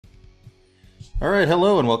Alright,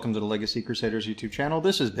 hello and welcome to the Legacy Crusaders YouTube channel.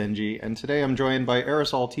 This is Benji, and today I'm joined by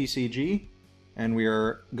Aerosol TCG, and we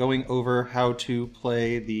are going over how to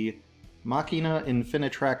play the Machina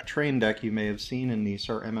Infinitrack train deck you may have seen in the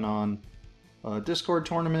Sir Emanon Discord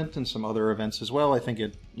tournament and some other events as well. I think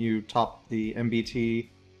you topped the MBT,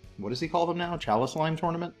 what does he call them now? Chalice Line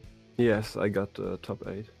tournament? Yes, I got top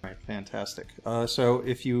 8. Alright, fantastic. So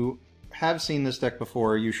if you have seen this deck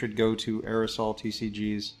before, you should go to Aerosol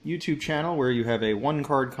TCG's YouTube channel where you have a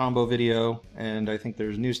one-card combo video, and I think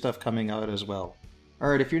there's new stuff coming out as well.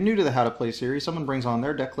 Alright, if you're new to the How to Play series, someone brings on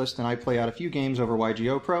their deck list and I play out a few games over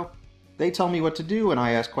Yugioh Pro. They tell me what to do and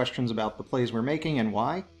I ask questions about the plays we're making and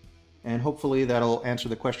why, and hopefully that'll answer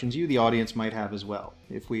the questions you, the audience, might have as well.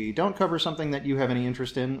 If we don't cover something that you have any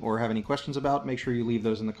interest in or have any questions about, make sure you leave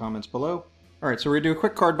those in the comments below. Alright, so we're going to do a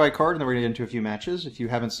quick card by card, and then we're going to get into a few matches. If you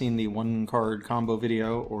haven't seen the one-card combo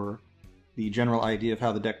video or the general idea of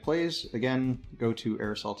how the deck plays, again, go to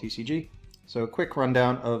Aerosol TCG. So a quick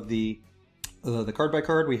rundown of the card by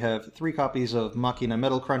card. We have 3 copies of Machina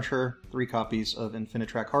Metal Cruncher, 3 copies of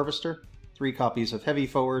Infinitrack Harvester, 3 copies of Heavy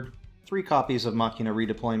Forward, 3 copies of Machina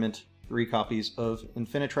Redeployment, 3 copies of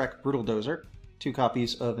Infinitrack Brutal Dozer, 2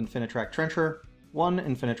 copies of Infinitrack Trencher, 1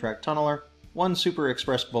 Infinitrack Tunneler, 1 Super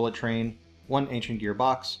Express Bullet Train, 1 Ancient Gear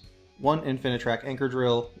Box, 1 Infinitrack Anchor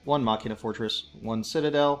Drill, 1 Machina Fortress, 1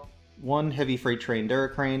 Citadel, 1 Heavy Freight Train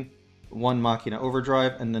Derrick Crane, 1 Machina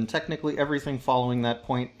Overdrive, and then technically everything following that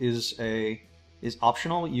point is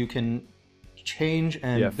optional. You can change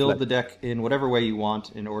and build the deck in whatever way you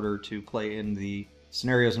want in order to play in the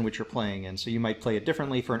scenarios in which you're playing in. So you might play it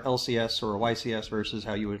differently for an LCS or a YCS versus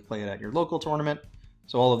how you would play it at your local tournament.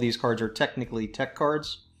 So all of these cards are technically tech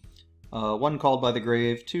cards. 1 Called by the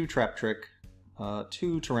Grave, 2 Trap Trick,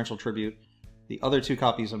 2 Torrential Tribute, the other 2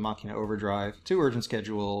 copies of Machina Overdrive, 2 Urgent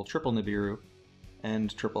Schedule, triple Nibiru,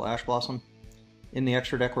 and triple Ash Blossom. In the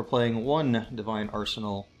extra deck we're playing 1 Divine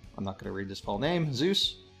Arsenal, I'm not going to read this full name,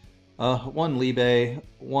 Zeus, 1 Libe,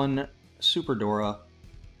 1 Super Dora,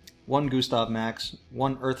 1 Gustav Max,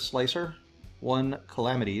 1 Earth Slicer, 1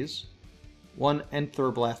 Calamities, 1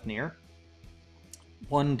 Enther Blathnir,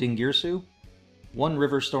 1 Dingirsu, 1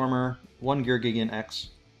 River Stormer, 1 Girgigan X,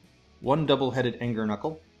 1 Double-Headed Anger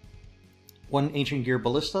Knuckle, 1 Ancient Gear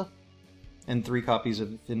Ballista, and 3 copies of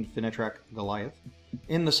Infinitrack Goliath.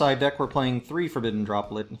 In the side deck, we're playing 3 Forbidden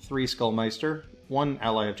Droplet, 3 Skullmeister, 1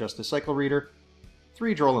 Ally of Justice Cycle Reader,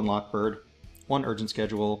 3 Droll and Lockbird, 1 Urgent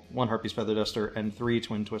Schedule, 1 Harpy's Feather Duster, and 3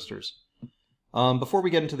 Twin Twisters. Before we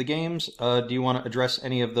get into the games, do you want to address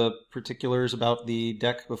any of the particulars about the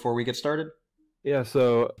deck before we get started? Yeah,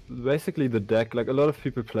 so basically the deck, like a lot of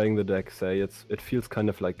people playing the deck say, it feels kind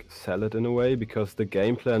of like Salad in a way, because the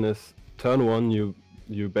game plan is turn 1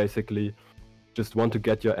 you basically just want to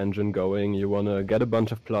get your engine going, you want to get a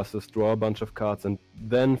bunch of pluses, draw a bunch of cards, and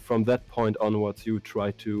then from that point onwards you try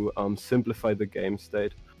to simplify the game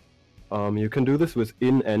state. You can do this with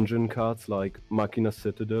in-engine cards like Machina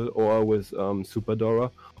Citadel or with Super Dora,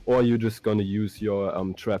 or you're just gonna use your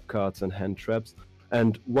trap cards and hand traps.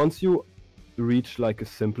 And once you reach like a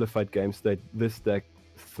simplified game state, this deck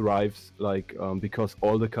thrives because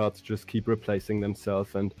all the cards just keep replacing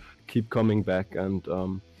themselves and keep coming back,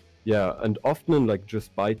 and yeah, and often like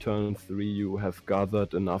just by turn 3 you have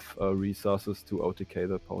gathered enough resources to OTK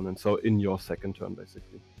the opponent, so in your second turn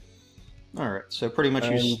basically. Alright, so pretty much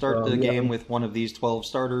you start the game with one of these 12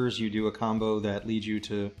 starters, you do a combo that leads you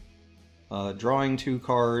to drawing 2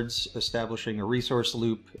 cards, establishing a resource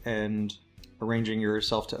loop, and arranging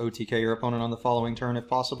yourself to OTK your opponent on the following turn if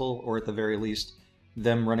possible, or at the very least,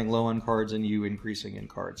 them running low on cards and you increasing in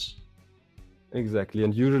cards. Exactly,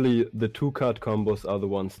 and usually the 2-card combos are the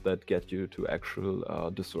ones that get you to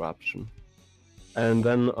actual disruption. And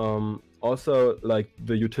then also, like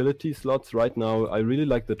the utility slots right now, I really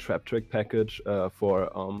like the Trap Trick package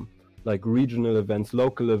for like regional events,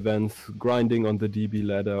 local events, grinding on the DB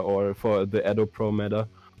ladder, or for the Edo Pro meta.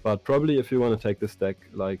 But probably if you want to take this deck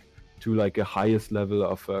to like a highest level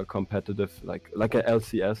of competitive, like a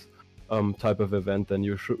LCS type of event, then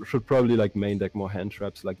you should probably like main deck more hand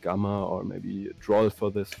traps like Gamma, or maybe Droll for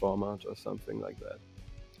this format or something like that.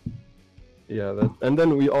 Yeah, and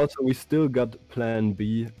then we still got Plan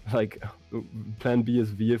B, like Plan B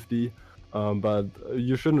is VFD, but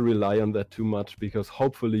you shouldn't rely on that too much, because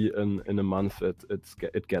hopefully in a month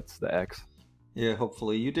it gets the X. Yeah,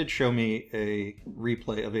 hopefully. You did show me a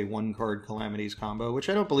replay of a 1-card Calamities combo, which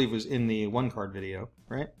I don't believe was in the 1-card video,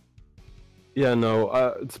 right? Yeah, no,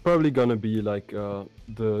 it's probably gonna be like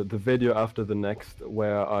the video after the next,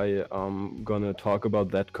 where I gonna talk about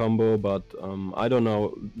that combo, but I don't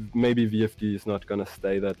know, maybe VFD is not gonna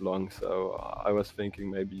stay that long, so I was thinking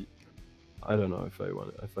maybe I don't know if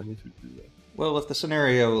I need to do that. Well, if the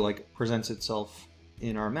scenario like presents itself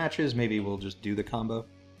in our matches, maybe we'll just do the combo.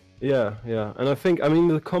 Yeah, yeah, and I mean,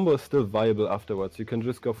 the combo is still viable afterwards. You can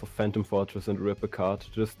just go for Phantom Fortress and rip a card.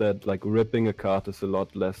 Just that, like, ripping a card is a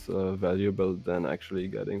lot less valuable than actually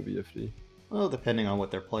getting VFD. Well, depending on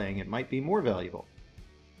what they're playing, it might be more valuable.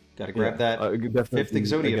 Got to grab that fifth definitely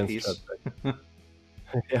Exodia against piece.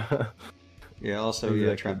 yeah. Yeah, also, Exactly.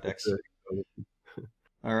 yeah, trap decks.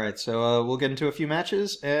 Alright, so we'll get into a few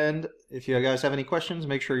matches, and if you guys have any questions,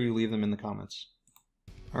 make sure you leave them in the comments.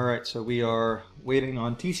 Alright, so we are waiting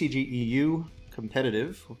on TCG EU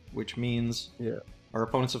competitive, which means our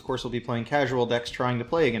opponents, of course, will be playing casual decks trying to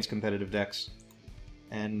play against competitive decks,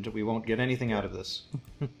 and we won't get anything out of this.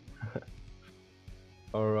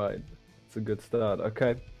 Alright, it's a good start.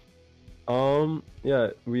 Okay.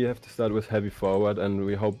 Yeah, we have to start with heavy forward, and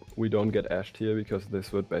we hope we don't get ashed here, because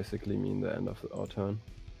this would basically mean the end of our turn.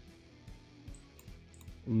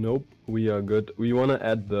 Nope, we are good. We want to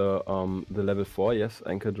add the level 4, yes,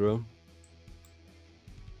 Anchor Drill.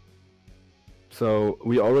 So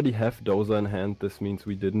we already have Dozer in hand. This means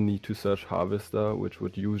we didn't need to search Harvester, which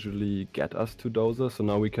would usually get us to Dozer. So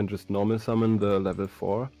now we can just normal summon the level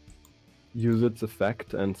 4, use its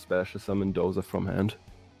effect, and special summon Dozer from hand.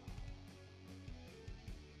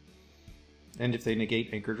 And if they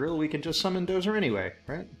negate Anchor Drill, we can just summon Dozer anyway,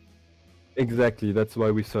 right? Exactly. That's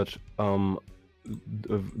why we search.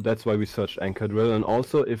 That's why we search Anchor Drill, and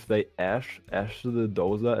also if they ash the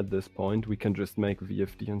Dozer at this point, we can just make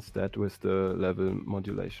VFD instead with the level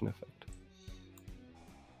modulation effect.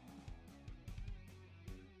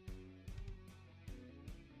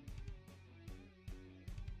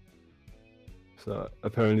 So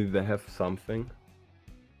apparently they have something.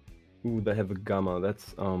 Ooh, they have a Gamma.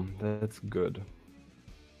 That's good.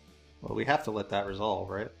 Well, we have to let that resolve,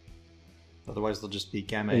 right? Otherwise, they'll just be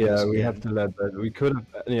Gamma. Yeah, we have to let that. We could have.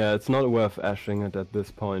 Yeah, it's not worth ashing it at this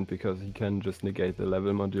point because he can just negate the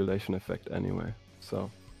level modulation effect anyway. So.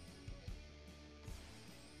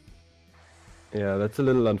 Yeah, that's a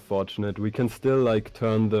little unfortunate. We can still like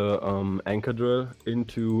turn the Anchor Drill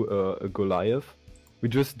into a Goliath. We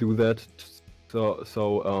just do that.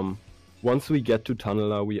 So once we get to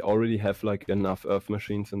Tunneler, we already have like enough Earth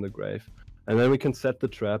Machines in the grave, and then we can set the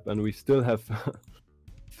trap, and we still have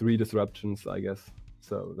 3 disruptions, I guess.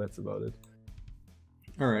 So that's about it.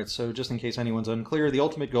 Alright, so just in case anyone's unclear, the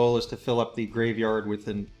ultimate goal is to fill up the graveyard with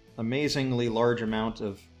an amazingly large amount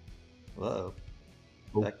of... Whoa.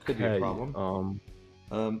 That could be a problem.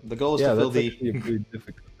 The goal is to fill the... Yeah, that's really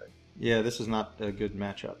difficult. Yeah, this is not a good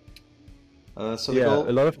matchup. So yeah,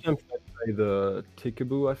 a lot of times I play the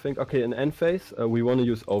Tickaboo, I think. Okay, in end phase, we want to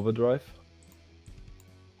use Overdrive.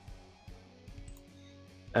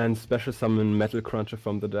 And special summon Metal Cruncher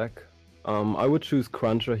from the deck. I would choose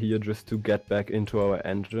Cruncher here just to get back into our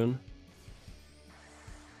engine.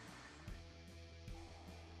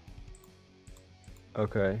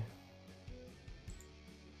 Okay.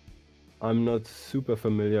 I'm not super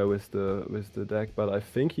familiar with the deck, but I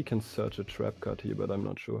think he can search a trap card here, but I'm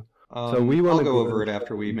not sure. So we want to go over it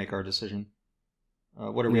after we make our decision.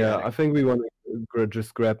 What are we adding? I think we want to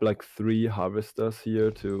just grab like 3 Harvesters here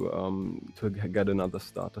to get another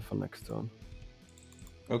starter for next turn.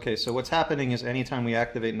 Okay, so what's happening is anytime we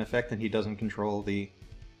activate an effect and he doesn't control the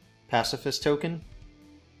Pacifist token,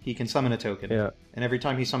 he can summon a token. Yeah. And every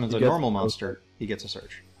time he summons a normal monster, he gets a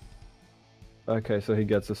search. Okay, so he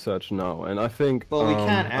gets a search now, and I think... Well, we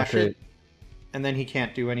can't ash it, and then he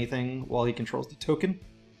can't do anything while he controls the token.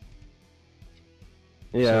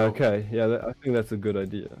 Yeah, so, okay. Yeah, I think that's a good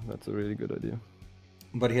idea. That's a really good idea.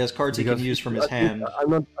 But he has cards he can use from his hand.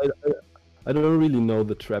 I don't really know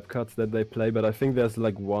the trap cards that they play, but I think there's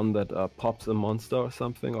like one that pops a monster or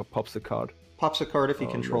something, or pops a card. Pops a card if he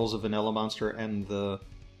controls a vanilla monster and the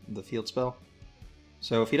field spell.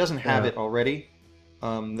 So if he doesn't have it already,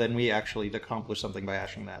 then we actually accomplish something by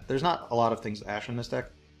ashing that. There's not a lot of things to ash in this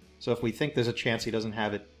deck, so if we think there's a chance he doesn't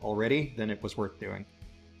have it already, then it was worth doing.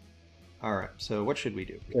 Alright, so what should we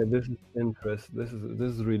do? Okay, this is interesting.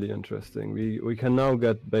 This is really interesting. We can now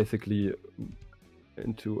get basically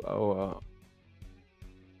into our...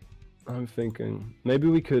 I'm thinking maybe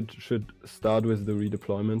we should start with the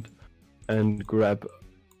redeployment and grab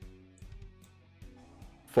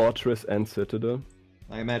Fortress and Citadel.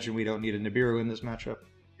 I imagine we don't need a Nibiru in this matchup.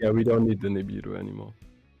 Yeah, we don't need the Nibiru anymore.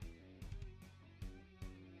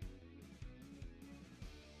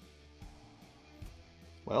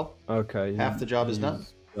 Well, okay, half the job is done.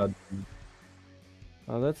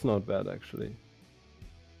 Oh, that's not bad actually.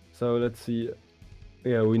 So let's see.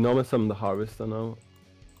 Yeah, we normal summon the Harvester now.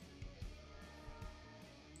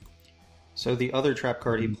 So the other trap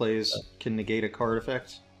card he plays can negate a card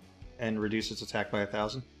effect and reduce its attack by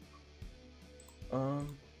 1,000.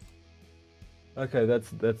 Okay, that's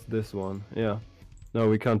this one. Yeah. No,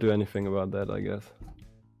 we can't do anything about that, I guess.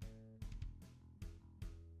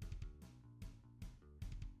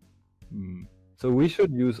 So we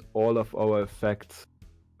should use all of our effects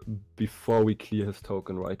before we clear his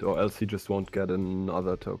token, right? Or else he just won't get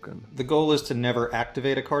another token. The goal is to never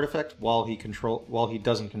activate a card effect while he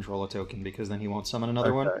doesn't control a token, because then he won't summon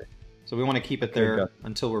another one. So we want to keep it there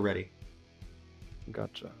until we're ready.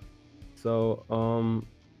 Gotcha. So,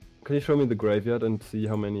 can you show me the graveyard and see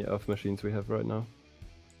how many Earth machines we have right now?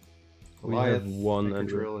 Goliath, we have one and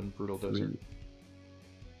drill and brutal dozer.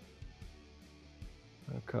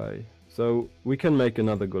 Okay, so we can make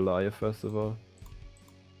another Goliath first of all.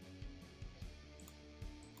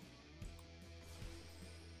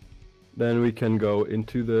 Then we can go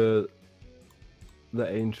into the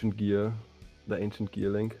ancient gear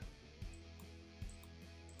link.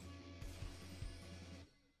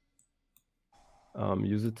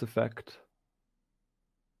 Use its effect.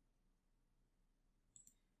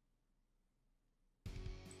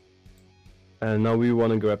 And now we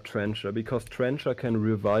want to grab Trencher, because Trencher can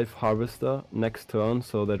revive Harvester next turn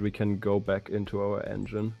so that we can go back into our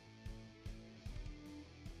engine.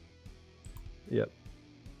 Yep,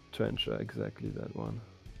 Trencher, exactly that one.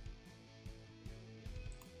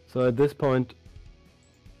 So at this point...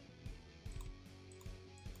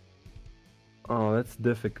 Oh, that's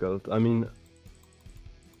difficult. I mean...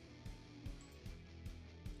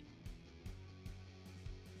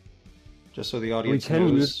 Just so the audience knows. We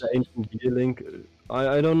can use knows. the ancient gear link.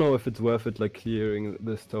 I don't know if it's worth it, like clearing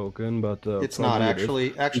this token, but it's not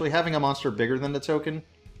actually. Actually, having a monster bigger than the token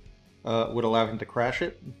would allow him to crash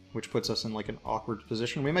it, which puts us in like an awkward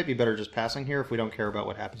position. We might be better just passing here if we don't care about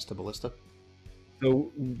what happens to Ballista. So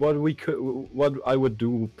what I would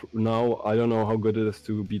do now, I don't know how good it is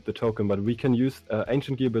to beat the token, but we can use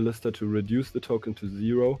Ancient Gear Ballista to reduce the token to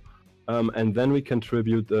 0, and then we can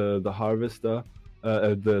tribute the Harvester.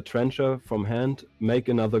 The Trencher from hand, make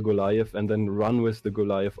another Goliath, and then run with the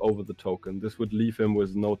Goliath over the token. This would leave him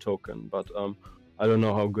with no token, but I don't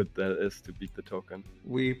know how good that is to beat the token.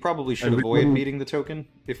 We probably should avoid beating the token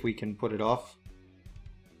if we can put it off.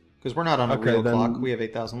 Because we're not on a real clock, we have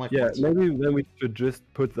 8,000 life points. Yeah, maybe then we should just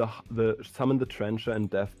put summon the Trencher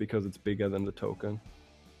and Death, because it's bigger than the token.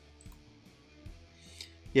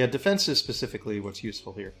 Yeah, defense is specifically what's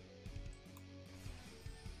useful here.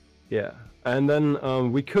 Yeah, and then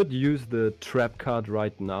we could use the trap card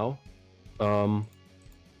right now to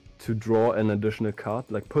draw an additional card,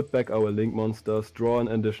 like put back our link monsters, draw an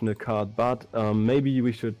additional card, but maybe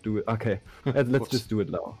we should do it. Okay, let's just do it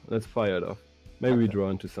now. Let's fire it off. Maybe we draw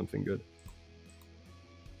into something good.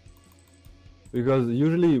 Because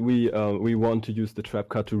usually we want to use the trap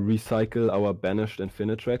card to recycle our banished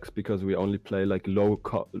Infinitracks, because we only play like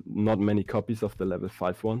not many copies of the level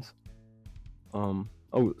 5 ones.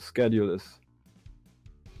 Oh, schedule is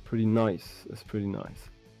pretty nice. It's pretty nice.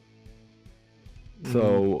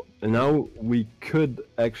 So now we could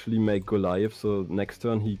actually make Goliath. So next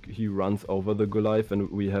turn he runs over the Goliath,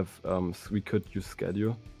 and we have we could use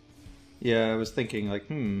schedule. Yeah, I was thinking like,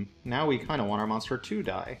 now we kind of want our monster to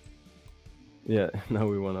die. Yeah, now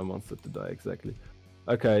we want our monster to die, exactly.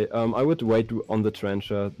 Okay, I would wait on the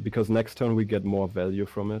Trencher, because next turn we get more value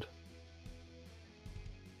from it.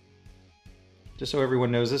 Just so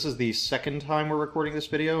everyone knows, this is the second time we're recording this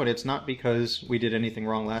video, and it's not because we did anything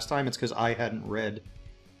wrong last time, it's because I hadn't read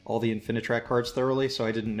all the Infinitrack cards thoroughly, so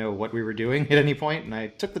I didn't know what we were doing at any point, and I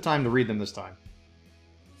took the time to read them this time.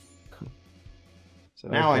 So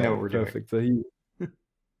now I know what we're doing. Perfect.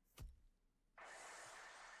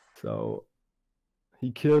 So he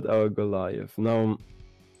killed our Goliath. Now,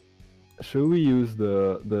 should we use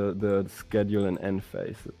the schedule and end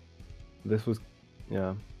phase? This was,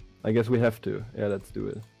 yeah. I guess we have to. Yeah, let's do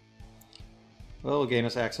it. Well, it'll gain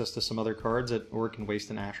us access to some other cards, or it can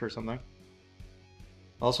waste an Ash or something.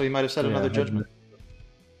 Also, he might have set another Judgment.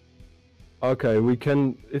 Okay, we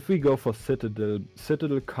can... If we go for Citadel,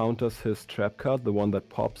 Citadel counters his trap card, the one that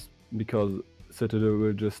pops, because Citadel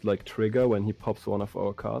will just like trigger when he pops one of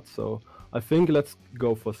our cards. So I think let's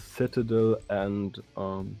go for Citadel and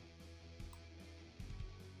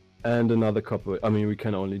another copy. I mean, we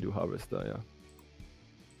can only do Harvester, yeah.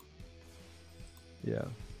 Yeah,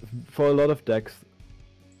 for a lot of decks,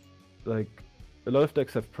 like, a lot of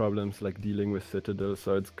decks have problems like dealing with Citadel,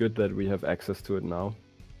 so it's good that we have access to it now.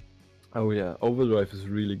 Oh yeah, Overdrive is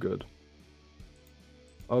really good.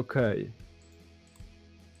 Okay.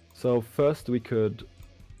 So first we should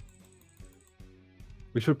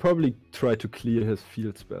probably try to clear his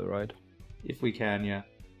field spell, right? If we can, yeah.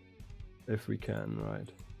 If we can, right.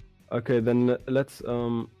 Okay, then let's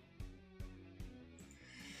go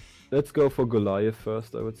for Goliath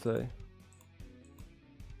first, I would say.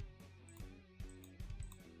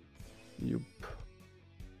 Yup.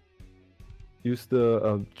 Use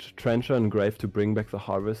the Trencher and Grave to bring back the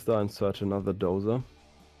Harvester and search another Dozer.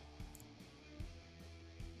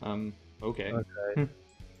 Okay. Okay.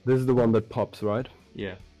 This is the one that pops, right?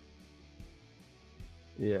 Yeah.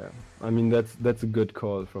 Yeah. I mean, that's a good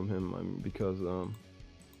call from him. I mean, because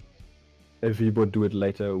if he would do it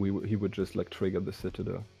later, he would just like trigger the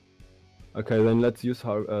Citadel. Okay, then let's use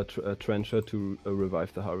Trencher to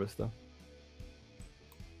revive the Harvester.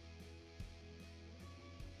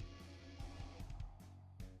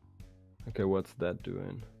 Okay, what's that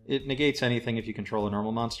doing? It negates anything if you control a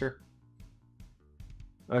normal monster.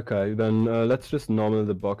 Okay, then let's just normal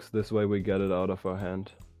the box, this way we get it out of our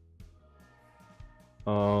hand.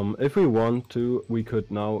 If we want to, we could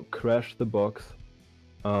now crash the box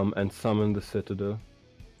and summon the Citadel.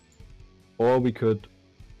 Or we could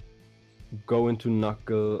go into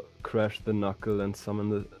Knuckle, crash the Knuckle and summon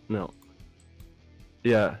the... No.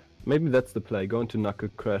 Yeah, maybe that's the play. Go into Knuckle,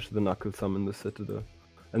 crash the Knuckle, summon the Citadel.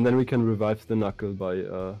 And then we can revive the Knuckle by...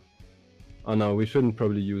 Oh no, we shouldn't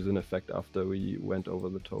probably use an effect after we went over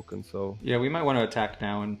the token, so... Yeah, we might want to attack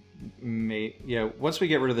now and... Yeah, once we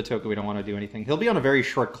get rid of the token, we don't want to do anything. He'll be on a very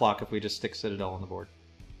short clock if we just stick Citadel on the board.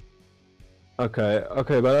 Okay,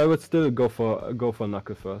 but I would still go for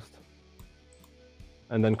Knuckle first.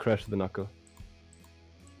 And then crash the Knuckle.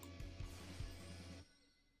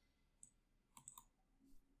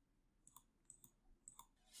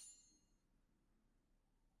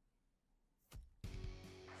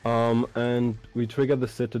 And we trigger the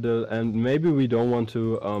Citadel, and maybe we don't want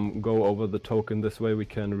to go over the token. This way we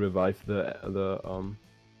can revive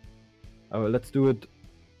let's do it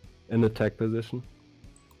in attack position.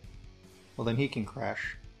 Well, then he can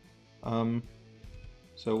crash.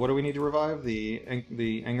 So what do we need to revive? The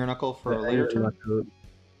Anger Knuckle for a later turn?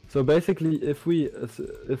 So basically, if we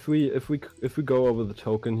go over the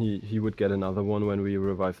token, he would get another one when we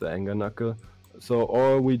revive the Anger Knuckle. So,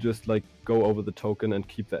 or we just like go over the token and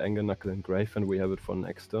keep the Anger Knuckle in Grave, and we have it for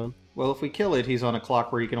next turn. Well, if we kill it, he's on a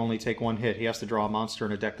clock where he can only take one hit. He has to draw a monster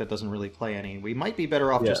in a deck that doesn't really play any. We might be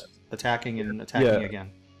better off just attacking and attacking again.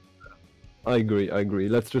 I agree.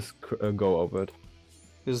 Let's just go over it.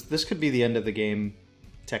 Because this could be the end of the game,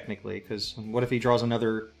 technically. Because what if he draws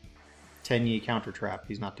another 10-Yi counter trap?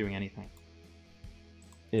 He's not doing anything.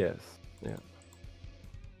 Yes, yeah.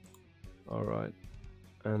 Alright.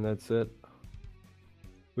 And that's it.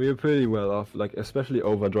 We are pretty well off, like especially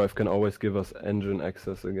Overdrive can always give us engine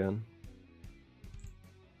access again.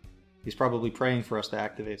 He's probably praying for us to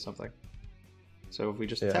activate something. So if we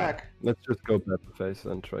just attack... Let's just go Battle Phase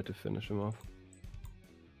and try to finish him off.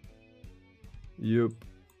 Yup.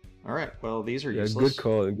 Alright, well these are useless. Good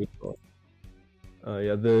call.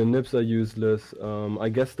 Yeah, the nips are useless. I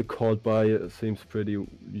guess the called by seems pretty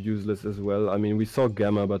useless as well. I mean, we saw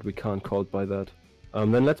Gamma, but we can't called by that.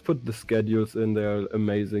 Then let's put the schedules in there,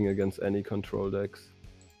 amazing against any control decks.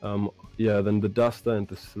 Yeah, then the Duster and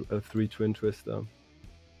the 3 Twin Twister.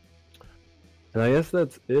 And I guess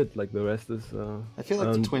that's it, like the rest is... I feel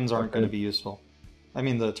like the twins aren't going to be useful. I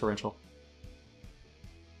mean the Torrential.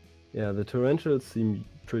 Yeah, the Torrentials seem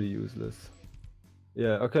pretty useless.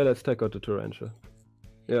 Yeah, okay, let's take out the Torrential.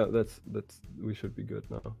 Yeah, we should be good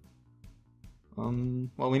now.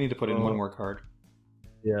 Well, we need to put in one more card.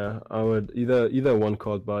 Yeah, I would either one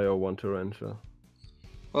called by or one Torrential.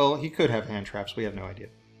 Well, he could have hand traps. We have no idea.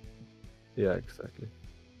 Yeah, exactly.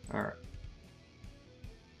 All right.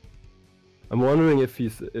 I'm wondering if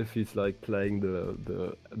he's like playing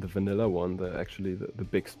the vanilla one, the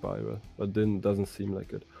big spiral, but doesn't seem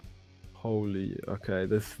like it. Holy, okay,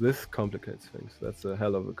 this complicates things. That's a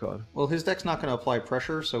hell of a card. Well, his deck's not going to apply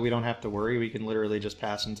pressure, so we don't have to worry. We can literally just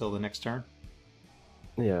pass until the next turn.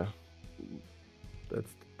 Yeah,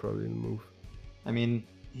 that's probably the move. I mean,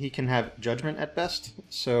 he can have Judgment at best,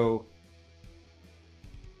 so...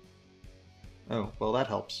 Oh, well that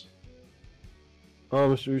helps.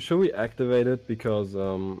 Should we activate it? Because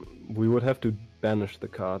we would have to banish the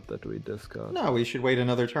card that we discard. No, we should wait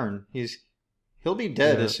another turn. He'll be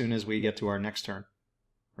dead as soon as we get to our next turn,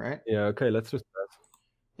 right? Yeah, okay, let's just pass.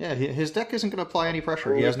 Yeah, his deck isn't going to apply any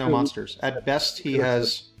pressure. He has no monsters. At best, he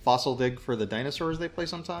has Fossil Dig for the dinosaurs they play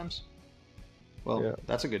sometimes. Well,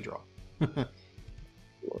 that's a good draw.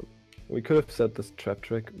 We could have set this trap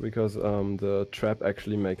trick, because the trap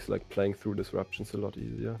actually makes like playing through disruptions a lot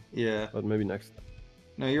easier. Yeah. But maybe next time.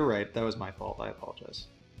 No, you're right. That was my fault. I apologize.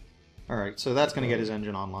 Alright, so that's going to get his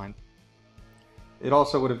engine online. It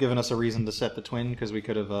also would have given us a reason to set the twin, because we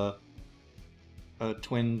could have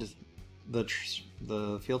twinned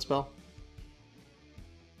the field spell.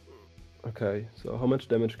 Okay, so how much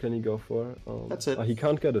damage can he go for? That's it. He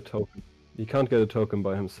can't get a token. He can't get a token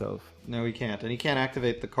by himself. No, he can't. And he can't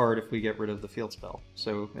activate the card if we get rid of the field spell.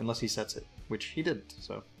 So, unless he sets it, which he didn't,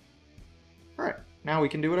 so. Alright, now we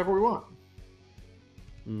can do whatever we want.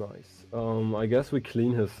 Nice. I guess we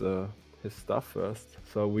clean his stuff first.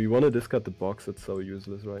 So we want to discard the box, it's so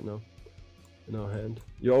useless right now in our hand.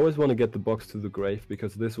 You always want to get the box to the grave,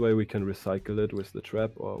 because this way we can recycle it with the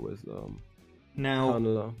trap or with now,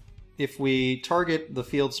 tunneler. If we target the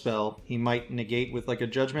field spell, he might negate with like a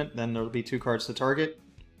judgment, then there'll be 2 cards to target.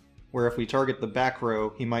 Where if we target the back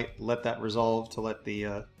row, he might let that resolve to let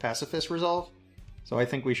the pacifist resolve. So I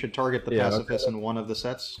think we should target the pacifist in one of the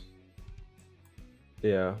sets.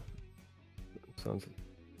 Yeah. Sounds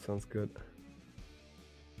good.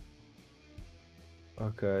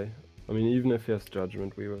 Okay. I mean, even if he has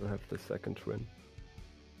judgment, we will have the second twin.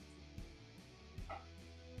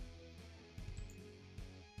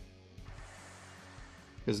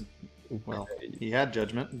 Because, well, he had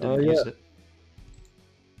judgment, didn't yeah. use it.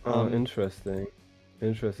 Interesting.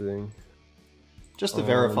 Interesting. Just to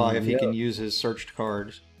verify if he can use his searched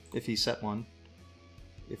card, if he set one.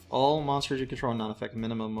 If all monsters you control non-effect,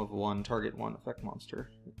 minimum of 1, target 1 effect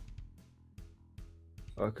monster.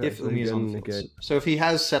 Okay, If Umi is on the field. So if he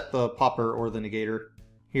has set the popper or the negator,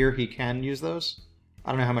 here he can use those.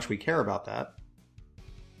 I don't know how much we care about that.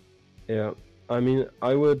 Yeah, I mean,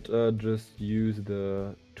 I would just use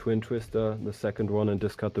the Twin Twister, the second one, and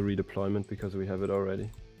discard the redeployment because we have it already.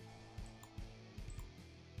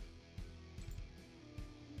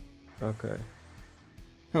 Okay.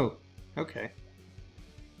 Oh, okay.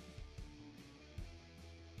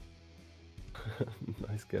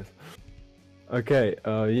 Nice guess. Okay,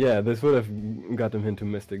 yeah, this would have got him into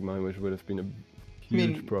Mystic Mine, which would have been a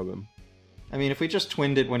huge problem. I mean, if we just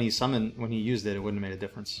twinned it when he used it, it wouldn't have made a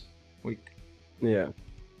difference. Yeah.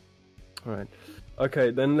 All right. Okay,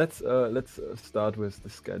 then let's start with the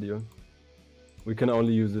schedule. We can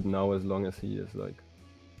only use it now as long as he is like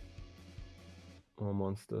more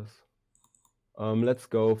monsters. Let's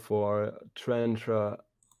go for Trencher.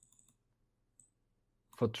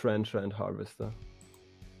 For Trencher and Harvester.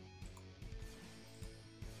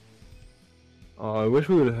 I wish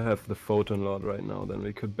we would have the Photon Lord right now, then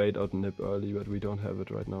we could bait out Nip early, but we don't have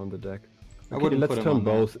it right now in the deck. Okay, let's turn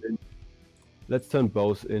both in. Let's turn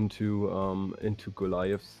both into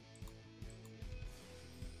Goliaths.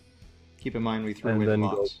 Keep in mind we threw away the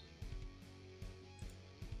box.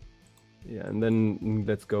 Yeah, and then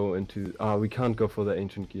let's go into... we can't go for the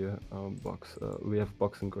Ancient Gear box. We have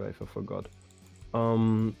Box and Grave, I forgot.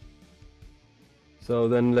 So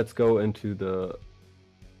then let's go into the...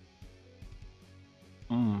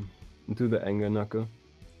 into the Anger Knuckle.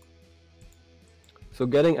 So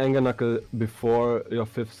getting Anger Knuckle before your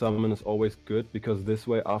 5th summon is always good, because this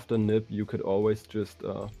way after Nip you could always just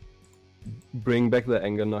bring back the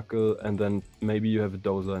Anger Knuckle, and then maybe you have a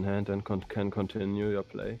Dozer in hand and can continue your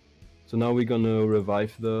play. So now we're gonna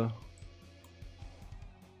revive the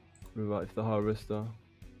Harvester.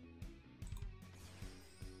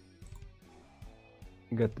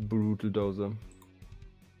 Get the Brutal Dozer.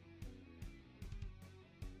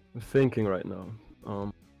 We're thinking right now.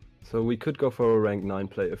 So we could go for a rank 9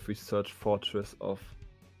 play if we search Fortress of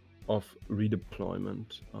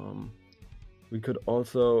Redeployment. We could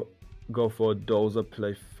also go for a Dozer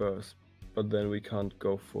play first, but then we can't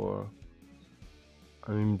go for...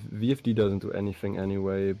 I mean, VFD doesn't do anything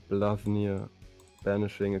anyway. Blavnir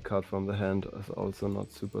banishing a card from the hand is also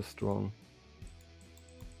not super strong.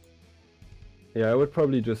 Yeah, I would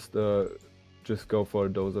probably just go for a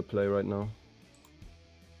Dozer play right now.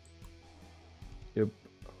 Yep.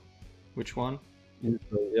 Which one?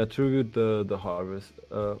 Yeah, tribute the harvest.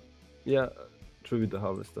 Yeah, tribute the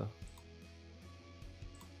harvester.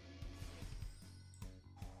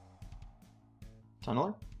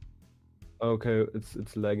 Tunneler? Okay,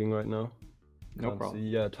 it's lagging right now. No problem.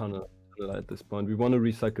 Yeah, tunneler at this point. We want to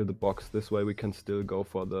recycle the box. This way we can still go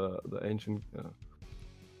for the ancient. Yeah.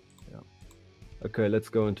 Okay, let's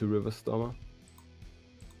go into River Stormer.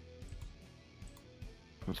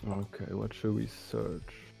 Okay, what should we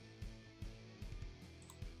search?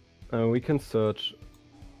 We can search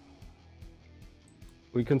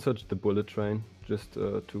the bullet train just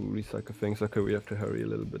to recycle things. Okay, we have to hurry a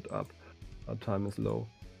little bit up. Our time is low.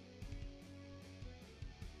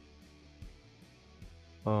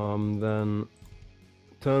 Then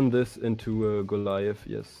turn this into a Goliath,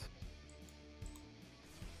 yes.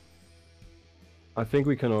 I think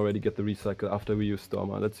we can already get the recycle after we use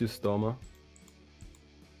Stormer. Let's use Stormer.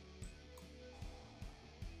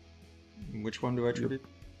 Which one do I tribute?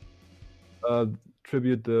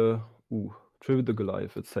 Tribute the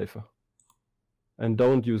Goliath. It's safer. And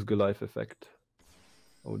don't use Goliath effect.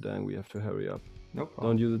 Oh dang, we have to hurry up. No problem.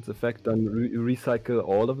 Don't use its effect. Then recycle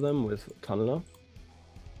all of them with Tunneler.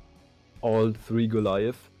 All 3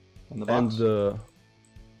 Goliath. And the box. And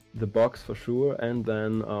the box for sure. And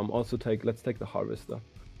then also let's take the Harvester.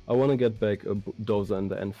 I want to get back a Dozer in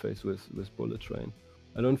the end phase with Bullet Train.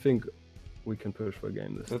 I don't think we can push for a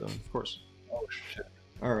game this time. Of course. Oh shit.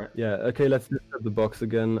 Alright. Yeah, okay, let's discard the box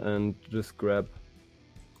again and just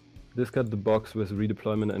discard the box with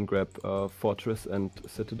redeployment and grab Fortress and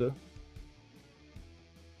Citadel.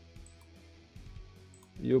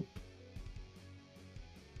 Yup.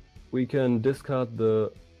 We can discard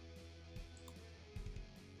the...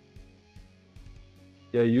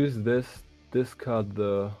 Yeah, use this, discard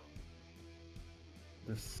the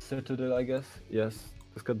Citadel, I guess. Yes,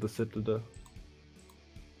 discard the Citadel.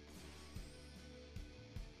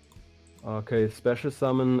 Okay, special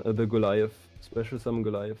summon the Goliath. Special summon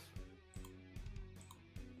Goliath.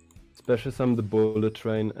 Special summon the Bullet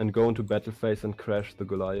Train and go into battle phase and crash the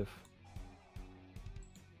Goliath.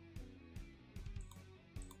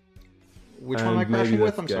 Which one am I crashing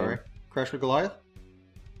with? I'm sorry. Crash with Goliath?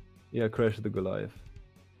 Yeah, crash the Goliath.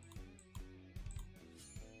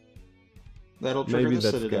 That'll trigger the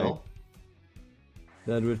Citadel.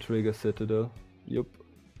 That will trigger Citadel. Yup.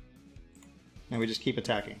 And we just keep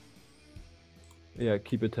attacking. Yeah,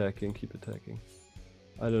 keep attacking, keep attacking.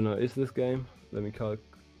 I don't know, is this game? Let me calc.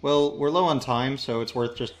 Well, we're low on time, so it's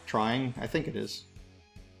worth just trying. I think it is.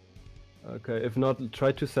 Okay, if not,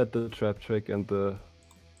 try to set the trap trick and the...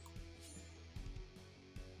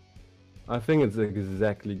 I think it's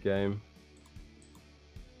exactly game.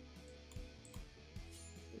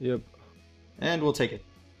 Yep. And we'll take it.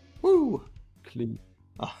 Woo! Clean.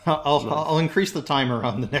 I'll increase the timer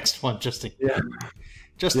on the next one just in,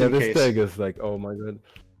 just in case. Yeah, this deck is like, oh my god.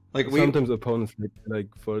 Like sometimes opponents like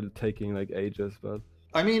for taking like ages, but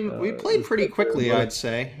I mean, we played pretty quickly, I'd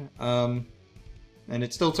say, and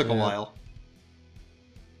it still took a while.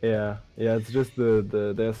 Yeah, it's just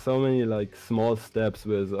there's so many like small steps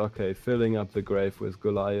with filling up the grave with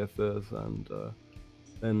Goliaths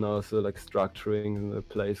and also like structuring the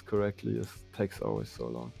place correctly takes always so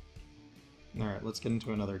long. Alright, let's get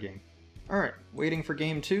into another game. Alright, waiting for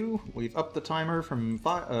game 2. We've upped the timer from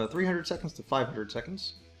 300 seconds to 500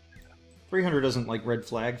 seconds. 300 doesn't like red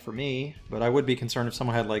flag for me, but I would be concerned if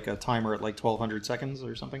someone had like a timer at like 1200 seconds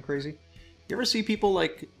or something crazy. You ever see people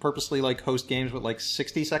like purposely like host games with like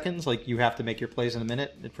 60 seconds? Like you have to make your plays in a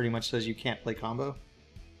minute. It pretty much says you can't play combo.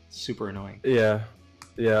 It's super annoying. Yeah,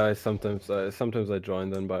 I sometimes I join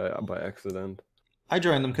them by accident. I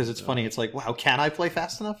join them because it's funny. It's like, wow, can I play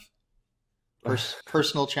fast enough?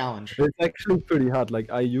 Personal challenge. It's actually pretty hard.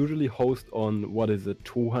 Like I usually host on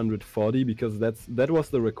 240 because that was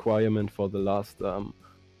the requirement for the last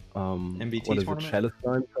MBT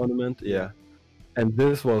tournament? Tournament. Yeah. And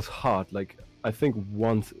this was hard. Like I think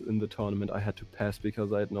once in the tournament I had to pass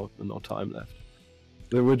because I had no time left,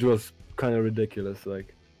 which was kind of ridiculous.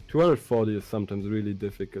 Like 240 is sometimes really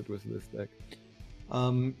difficult with this deck.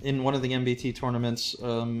 In one of the MBT tournaments,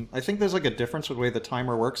 I think there's like a difference with the way the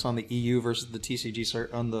timer works on the EU versus the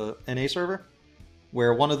TCG on the NA server,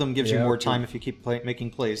 where one of them gives you more time if you keep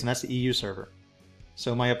making plays, and that's the EU server.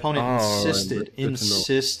 So my opponent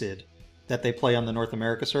insisted that they play on the North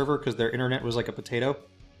America server because their internet was like a potato,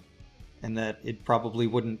 and that it probably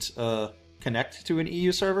wouldn't connect to an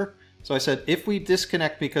EU server. So I said, if we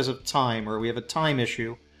disconnect because of time, or we have a time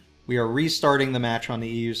issue, we are restarting the match on the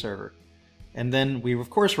EU server. And then we, of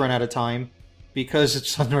course, run out of time because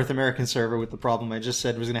it's on North American server with the problem I just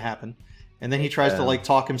said was going to happen. And then he tries to like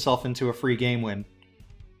talk himself into a free game win,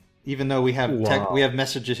 even though we have we have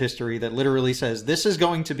message history that literally says this is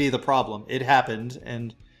going to be the problem. It happened,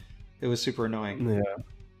 and it was super annoying. Yeah,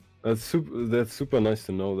 that's super nice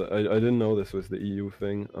to know that. I didn't know this was the EU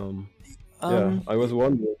thing. Yeah, I was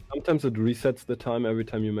wondering. Sometimes it resets the time every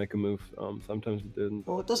time you make a move. Sometimes it didn't.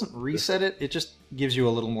 Well, it doesn't reset it. It just gives you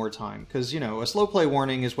a little more time. Because, you know, a slow play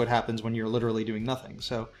warning is what happens when you're literally doing nothing.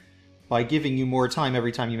 So by giving you more time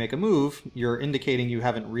every time you make a move, you're indicating you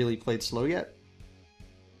haven't really played slow yet.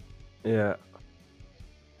 Yeah.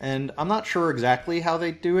 And I'm not sure exactly how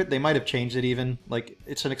they do it. They might have changed it even. Like,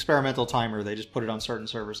 it's an experimental timer. They just put it on certain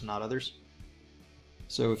servers and not others.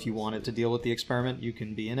 So if you wanted to deal with the experiment, you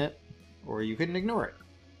can be in it. Or you can ignore it.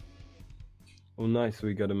 Oh, nice!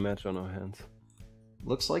 We got a match on our hands.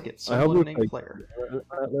 Looks like it. Someone named Player.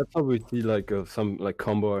 Let's hope we see like some like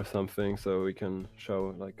combo or something, so we can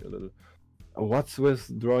show like a little. What's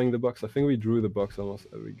with drawing the box? I think we drew the box almost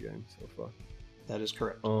every game so far. That is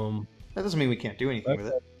correct. That doesn't mean we can't do anything with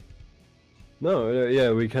it. No,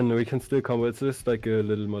 yeah, we can still combo. It's just like a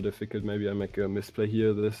little more difficult. Maybe I make a misplay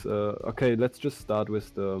here. Okay, let's just start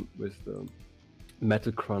with the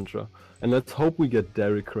Metal Cruncher, and let's hope we get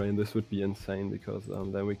Derry Crane. This would be insane because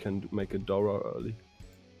then we can make a Dora early.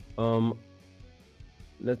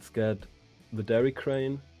 Let's get the Derry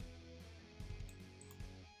Crane.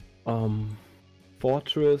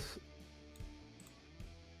 Fortress,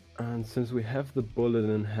 and since we have the bullet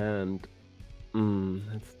in hand,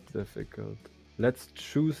 it's difficult. Let's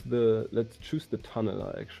choose the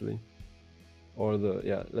tunneler actually, or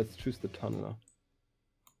let's choose the tunneler.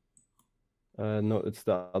 No, it's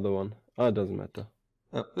the other one. Oh, it doesn't matter.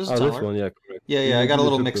 Oh, this is this one, yeah, correct. Yeah, I got a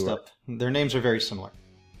little mixed up. Their names are very similar.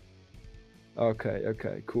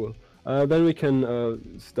 Okay, cool. Then we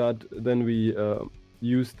can start. Then we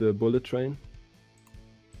use the bullet train.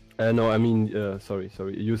 No, I mean, sorry.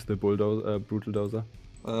 Use the brutal dozer.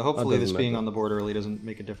 Hopefully, this being on the board early doesn't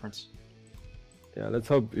make a difference. Yeah, let's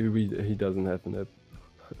hope he doesn't have nip.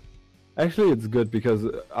 Actually, it's good because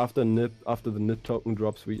after the nip token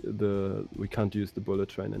drops, we can't use the bullet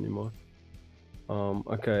train anymore.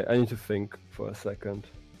 Okay, I need to think for a second.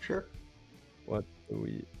 Sure. What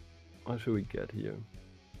should we get here?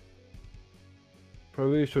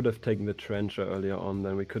 Probably should have taken the trencher earlier on.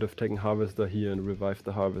 Then we could have taken harvester here and revived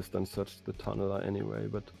the harvester and searched the tunneler anyway.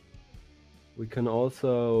 But we can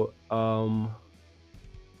also no,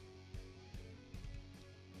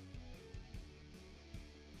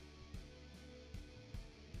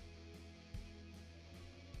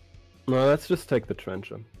 let's just take the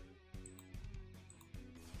trencher.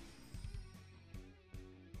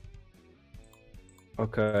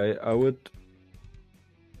 Okay, I would.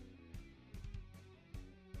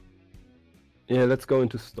 Yeah, let's go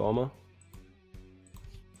into Stormer.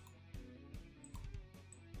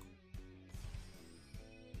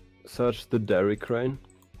 Search the Derry Crane.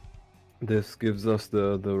 This gives us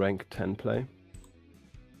the rank 10 play.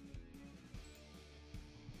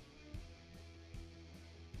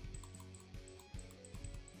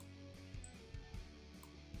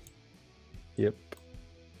 Yep.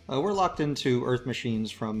 We're locked into Earth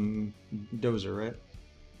Machines from Dozer, right?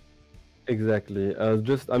 Exactly.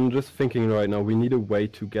 I'm just thinking right now. We need a way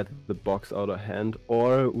to get the box out of hand,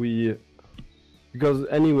 because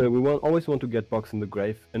anyway, we always want to get box in the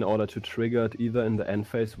grave in order to trigger it either in the end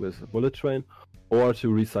phase with bullet train, or to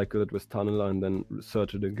recycle it with tunneler and then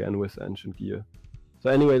search it again with ancient gear. So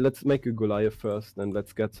anyway, let's make a Goliath first, and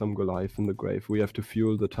let's get some Goliath in the grave. We have to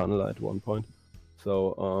fuel the tunneler at one point.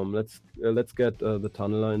 So let's get the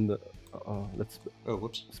tunneler in the. Let's. Oh,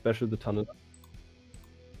 whoops. Special the tunneler.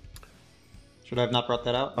 Should I have not brought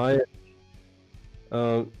that out?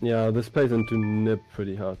 Yeah, this plays into nib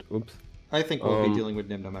pretty hard. Oops. I think we'll be dealing with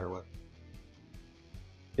nib no matter what.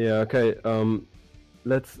 Yeah. Okay.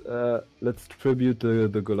 Let's tribute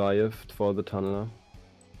the Goliath for the tunneler.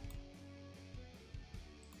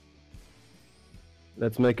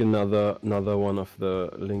 Let's make another one of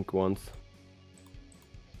the link ones.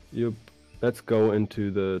 Yep. Let's go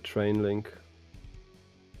into the train link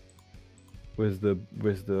into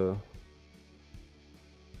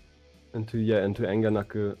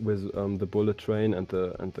Enganake with the bullet train and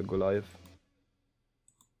the Goliath.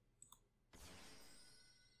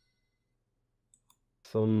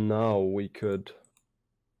 So now we could.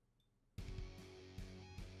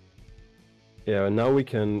 Yeah, now we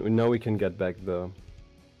can get back the.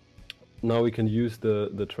 Now we can use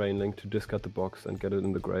the train link to discard the box and get it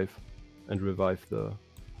in the grave, and revive the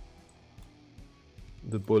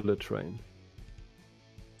bullet train.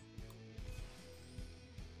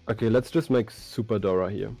 Okay, let's just make Super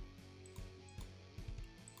Dora here.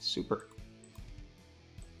 Super.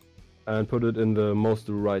 And put it in the most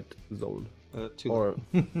right zone. Too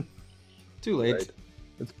late. Too late.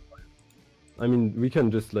 Right. I mean, we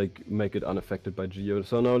can just like make it unaffected by Yugioh.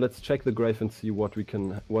 So now let's check the grave and see what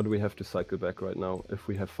we have to cycle back right now. If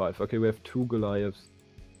we have 5, okay, we have 2 Goliaths.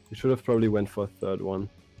 We should have probably went for a third one.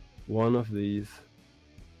 One of these.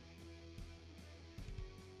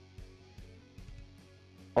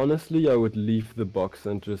 Honestly, I would leave the box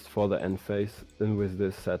and just for the end phase in with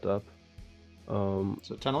this setup. So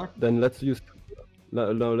tunneler. Then let's use.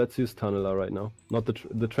 No, let's use tunneler right now. Not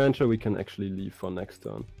the trencher. We can actually leave for next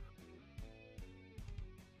turn.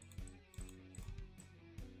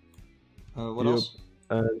 What else?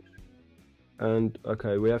 And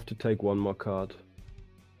okay, we have to take one more card.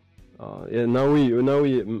 Yeah, now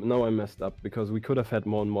I messed up because we could have had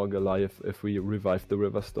more and more Goliath if we revived the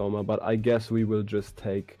River Stormer, but I guess we will just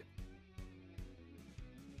take.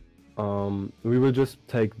 We will just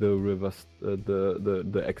take the rivers,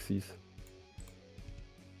 the Xyz.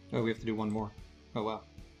 Oh, we have to do one more. Oh wow.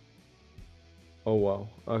 Oh wow.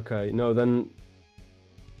 Okay. No, then.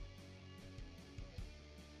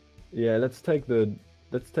 Yeah, let's take the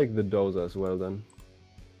dozer as well then.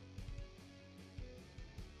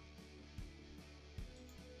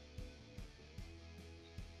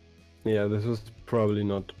 Yeah, this was probably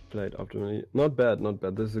not played optimally. Not bad, not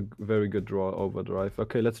bad. This is a very good draw overdrive.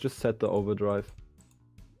 Okay, let's just set the overdrive.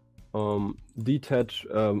 Detach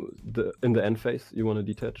in the end phase. You want to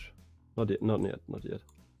detach? Not yet, not yet, not yet.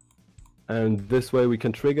 And this way we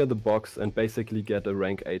can trigger the box and basically get a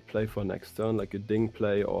rank 8 play for next turn, like a ding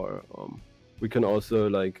play, or we can also,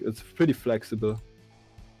 like, it's pretty flexible,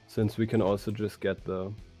 since we can also just get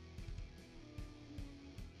the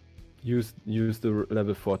use the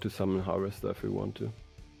level 4 to summon Harvester if we want to.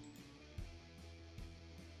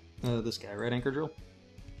 This guy, right, Anchor Drill?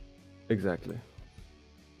 Exactly.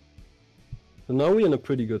 So now we're in a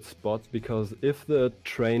pretty good spot, because if the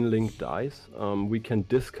train link dies, we can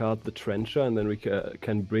discard the trencher, and then we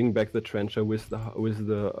can bring back the trencher with the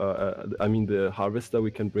harvester.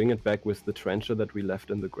 We can bring it back with the trencher that we left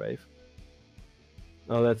in the grave.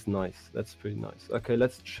 Oh, that's nice. That's pretty nice. Okay,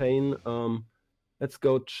 let's chain. Let's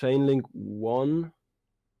go chain link 1.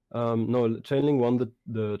 No, chain link 1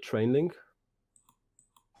 the train link.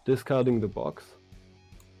 Discarding the box.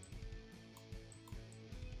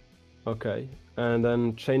 Okay, and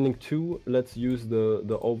then chain link 2, let's use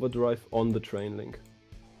the overdrive on the train link.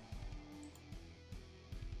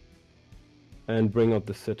 And bring out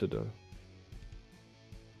the Citadel.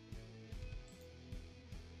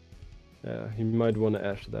 Yeah, he might want to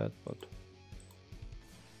ash that, but...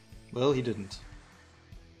 Well, he didn't.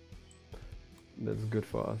 That's good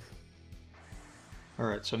for us.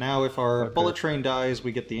 Alright, so now if our bullet train dies,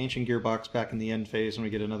 we get the Ancient Gearbox back in the end phase and we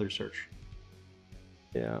get another search.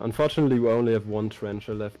 Yeah, unfortunately we only have one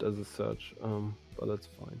trencher left as a search, but that's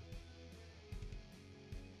fine.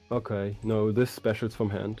 Okay, no, this specials from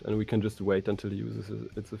hand, and we can just wait until he uses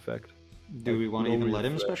its effect. Do we want to even let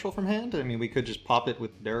him special from hand? I mean, we could just pop it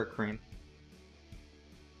with Derek Crane.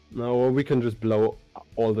 No, or we can just blow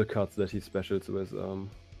all the cards that he specials with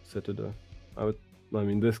Citadel. I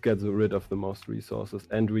mean, this gets rid of the most resources,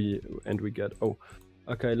 and we get... Oh,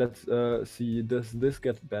 okay, let's see, does this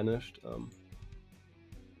get banished?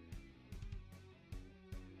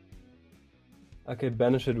 Okay,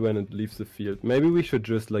 banish it when it leaves the field. Maybe we should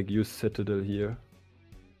just, like, use Citadel here.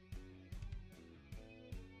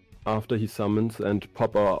 After he summons, and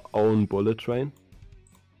pop our own bullet train.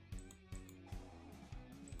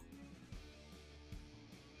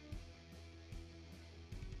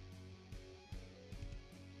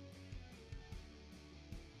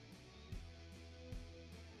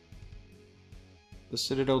 The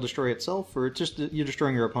Citadel destroy itself, or it's just you're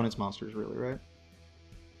destroying your opponent's monsters, really, right?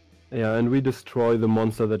 Yeah, and we destroy the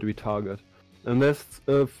monster that we target. And there's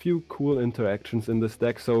a few cool interactions in this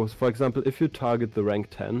deck. So, for example, if you target the rank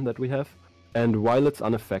 10 that we have, and while it's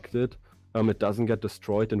unaffected, it doesn't get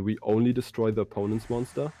destroyed, and we only destroy the opponent's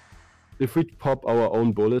monster. If we pop our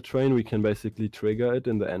own bullet train, we can basically trigger it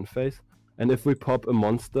in the end phase. And if we pop a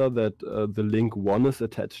monster that the link 1 is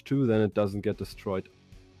attached to, then it doesn't get destroyed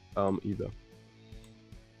either.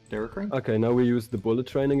 Derek Crane? Okay, now we use the bullet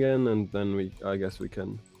train again, and then I guess we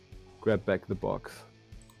can grab back the box.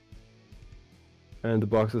 And the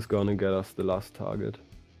box is gonna get us the last target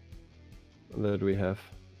that we have.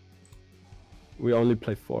 We only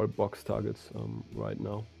play 4 box targets right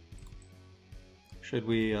now. Should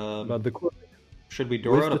we but the should we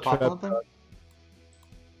Doro to pop out them?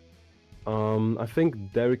 I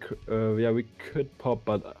think Derek, yeah, we could pop,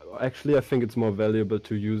 but actually I think it's more valuable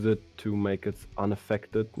to use it to make it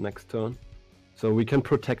unaffected next turn. So we can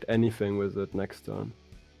protect anything with it next turn.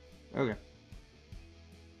 Okay.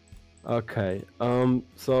 Okay.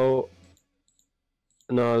 So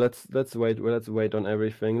no, let's wait. Let's wait on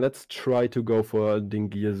everything. Let's try to go for a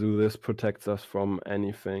Dingirzu. This protects us from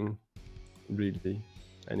anything, really,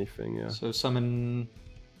 anything. Yeah. So summon.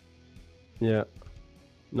 Yeah.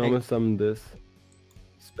 Normal summon this.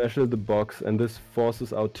 Special the box, and this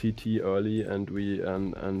forces out TT early, and we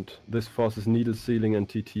and this forces Needle Sealing and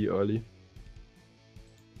TT early.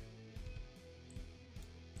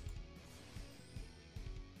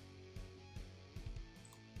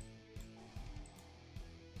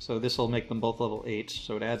 So this will make them both level 8,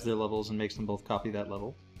 so it adds their levels and makes them both copy that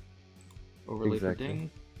level. Overlay for Ding.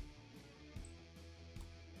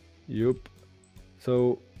 Yup.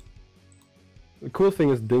 So the cool thing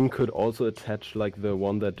is Ding could also attach like the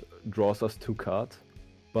one that draws us 2 cards,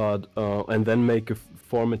 but and then make a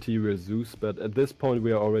 4 material Zeus. But at this point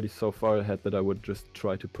we are already so far ahead that I would just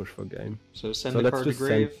try to push for game. So send the card to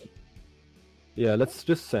grave. Yeah, let's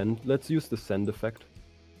just send. Let's use the send effect.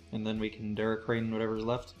 And then we can Derek Crane whatever's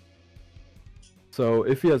left. So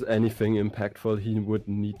if he has anything impactful, he would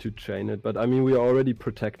need to chain it. But I mean, we are already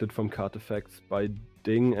protected from card effects by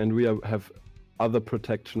Ding, and we have other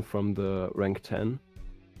protection from the rank 10.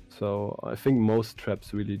 So I think most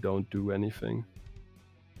traps really don't do anything.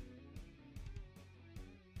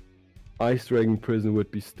 Ice Dragon Prison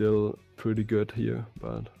would be still pretty good here,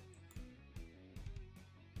 but...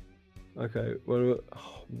 Okay, well,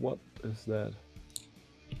 what is that?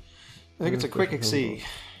 I think it's a quick XC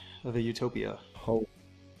of a Utopia. Holy.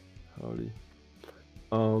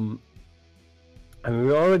 I mean,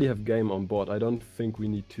 we already have game on board. I don't think we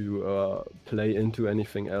need to play into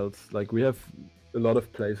anything else. Like, we have a lot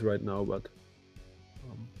of plays right now, but...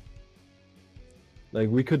 like,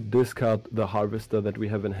 we could discard the Harvester that we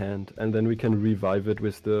have in hand, and then we can revive it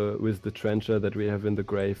with the Trencher that we have in the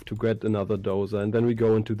grave to get another Dozer, and then we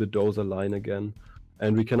go into the Dozer line again.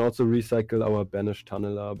 And we can also recycle our Banished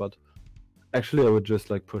Tunneler, but... actually, I would just,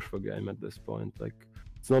 like, push for game at this point. Like,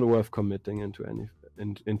 it's not worth committing into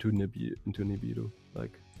Nibiru,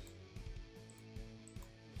 like.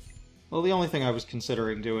 Well, the only thing I was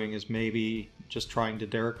considering doing is maybe just trying to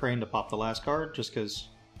Derek Crane to pop the last card, just because.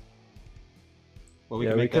 Well, we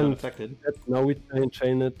can make that unaffected. Now we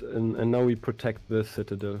chain it, and now we protect the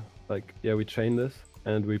Citadel. Like, yeah, we chain this,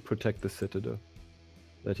 and we protect the Citadel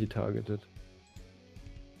that he targeted.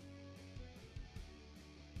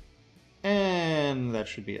 And that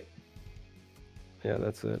should be it. Yeah,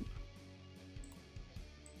 that's it.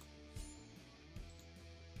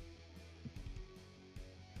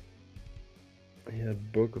 Yeah,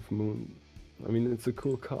 Book of Moon. I mean, it's a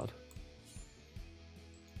cool card.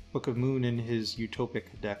 Book of Moon in his Utopic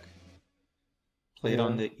deck. Played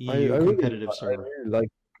on the EU competitive server. I really like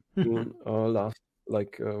Moon last,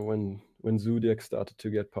 like when Zodiac started to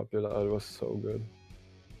get popular. It was so good.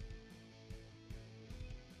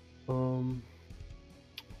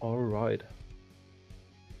 All right.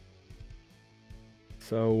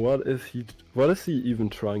 So what is he even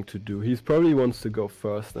trying to do? He's probably wants to go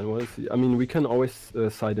first, and what is he? I mean, we can always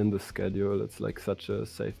side in the schedule. It's like such a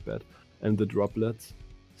safe bet, and the droplets.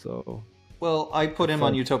 So. Well, I put him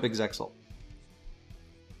on Utopic Zexal.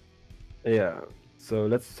 Yeah. So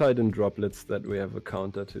let's side in droplets that we have a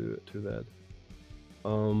counter to that.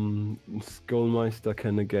 Skullmeister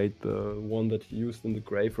can negate the one that he used in the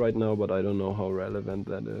grave right now, but I don't know how relevant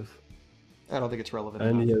that is. I don't think it's relevant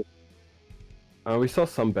and enough. We saw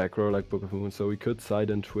some back row like Book of Moon, so we could side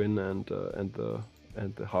in Twin and the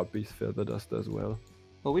Heartbeast Feather Dust as well.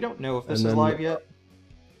 Well, we don't know if this is live yet.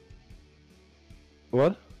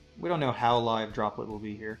 What? We don't know how live Droplet will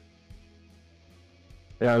be here.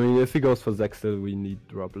 Yeah, I mean, if he goes for Zexal, we need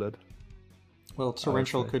Droplet. Well,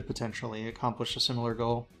 Torrential could potentially accomplish a similar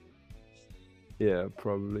goal. Yeah,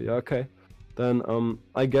 probably. Okay. Then,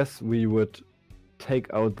 I guess we would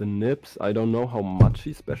take out the Nips. I don't know how much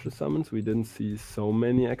he special summons. We didn't see so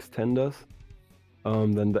many extenders.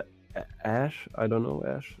 Then the Ash. I don't know,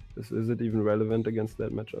 Ash. Is it even relevant against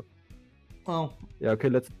that matchup? Well... yeah, okay,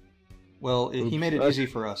 let's... well, he made it easy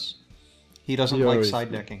for us. He doesn't like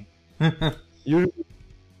side decking.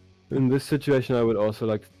 In this situation, I would also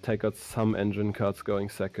like to take out some engine cards going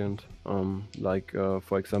second.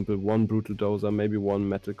 For example, one Brutal Dozer, maybe one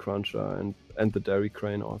Metal Cruncher, and the Dairy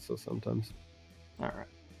Crane also sometimes. Alright.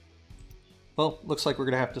 Well, looks like we're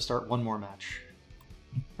going to have to start one more match.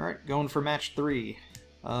 Alright, going for match 3.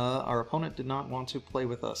 Our opponent did not want to play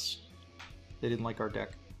with us. They didn't like our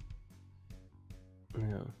deck.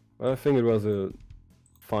 Yeah. Well, I think it was a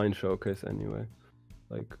fine showcase anyway.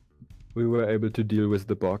 Like, we were able to deal with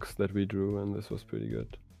the box that we drew, and this was pretty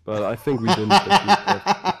good. But I think we didn't defeat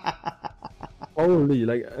that. Holy,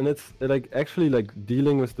 like, and it's like actually like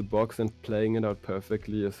dealing with the box and playing it out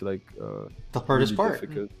perfectly is like the hardest really part.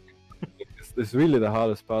 Difficult. It's really the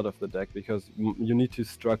hardest part of the deck because you need to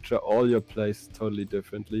structure all your plays totally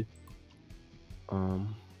differently.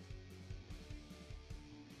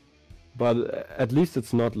 But at least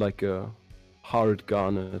it's not like a hard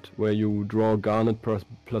Garnet where you draw Garnet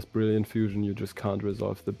plus Brilliant Fusion, you just can't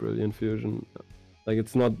resolve the Brilliant Fusion. Like,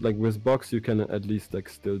 it's not like with box you can at least like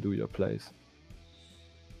still do your plays.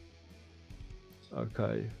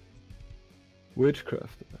 Okay.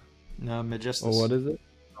 Witchcraft. No, Magistus. Oh, what is it?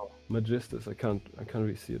 Oh, Magistus. I can't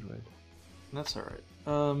really see it right. That's alright.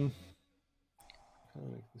 Can I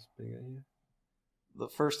make this bigger here? The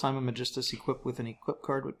first time a Magistus equipped with an equip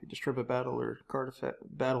card would be disturb a battle or card effect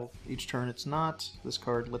battle each turn. It's not. This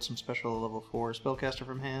card lets him special a level 4 spellcaster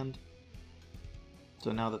from hand.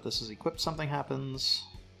 So now that this is equipped, something happens.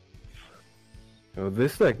 Oh,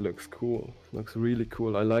 this deck looks cool. Looks really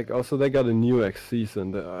cool. I like. Also, they got a new Xyz,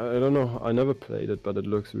 and I don't know. I never played it, but it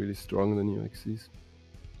looks really strong. The new Xyz.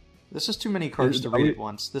 This is too many cards to read at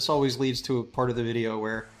once. This always leads to a part of the video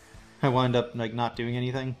where I wind up like not doing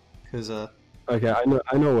anything because. Okay, I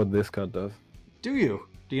know what this card does. Do you?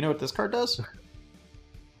 Do you know what this card does?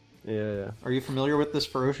 Yeah. Are you familiar with this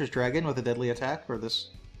ferocious dragon with a deadly attack, or this?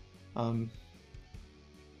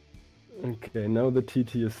 Okay, now the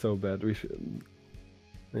TT is so bad. We should.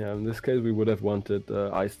 Yeah, in this case we would have wanted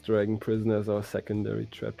Ice Dragon Prisoner as our secondary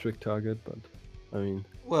trap trick target, but I mean.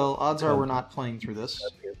 Well, odds are we're not playing through this.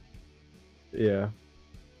 Yeah.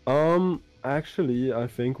 Actually, I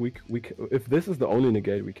think we if this is the only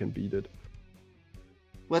negate, we can beat it.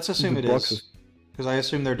 Let's assume it is, because I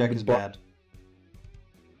assume their deck is bad.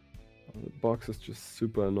 The box is just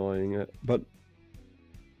super annoying, but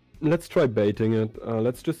let's try baiting it.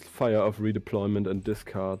 Let's just fire off redeployment and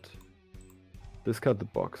discard the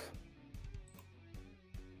box.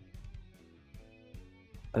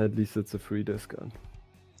 At least it's a free discard.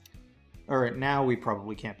 Alright, now we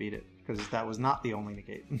probably can't beat it, because that was not the only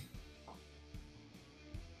negate.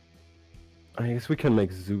 I guess we can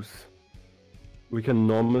make Zeus. We can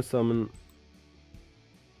normal summon...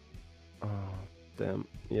 Oh, damn.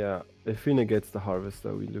 Yeah, if he negates the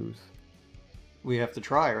Harvester, we lose. We have to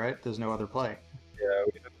try, right? There's no other play. Yeah,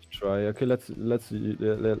 we have to try. Okay, let's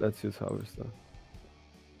use Harvester.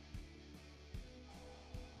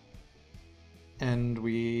 And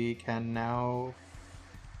we can now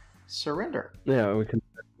surrender. Yeah, we can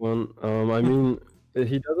set one. I mean,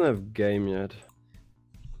 he doesn't have game yet.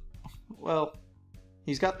 Well,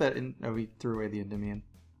 he's got that in... Oh, he threw away the Endymion.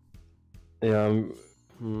 Yeah,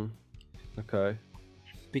 okay.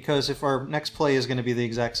 Because if our next play is going to be the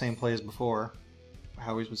exact same play as before,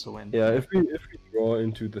 how are we supposed to win? Yeah, if we draw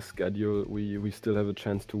into the schedule, we still have a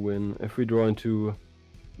chance to win. If we draw into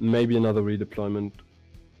maybe another redeployment,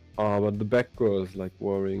 but the back row is like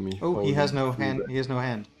worrying me. Oh, he has no hand. He has no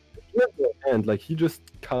hand. He has no hand. Like he just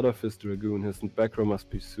cut off his Dragoon. His back row must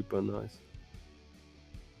be super nice.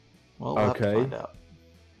 Well, we'll have to find out.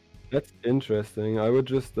 That's interesting. I would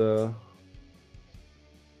just should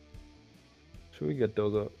we get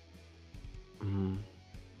those up?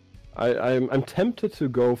 I'm tempted to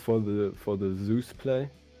go for the Zeus play.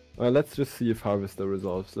 Let's just see if Harvester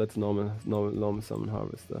resolves. Let's normal summon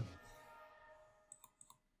Harvester.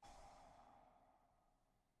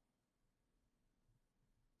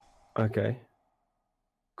 Okay.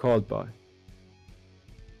 Called by.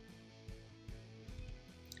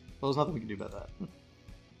 Well, there's nothing we can do about that.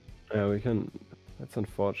 Yeah, we can. That's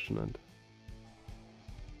unfortunate.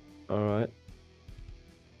 Alright.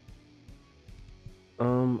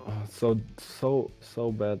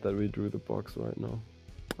 So bad that we drew the box right now.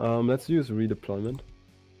 Let's use redeployment.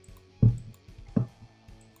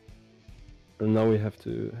 And now we have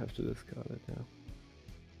to discard it, yeah.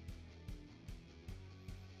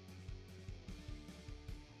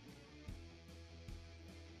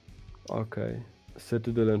 Okay.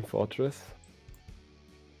 Citadel and Fortress.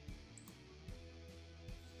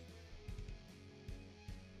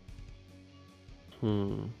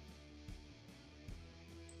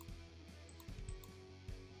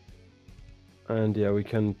 And yeah, we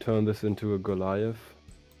can turn this into a Goliath.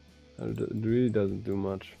 It really doesn't do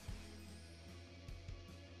much.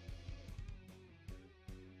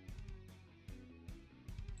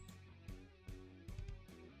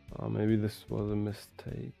 Maybe this was a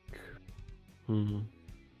mistake.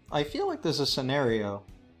 I feel like there's a scenario.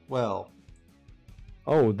 Well.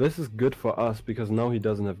 Oh, this is good for us because now he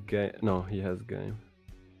doesn't have game. No, he has game.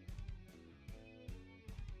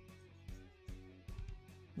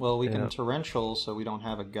 Well, we can torrential, so we don't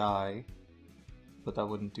have a guy, but that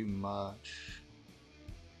wouldn't do much.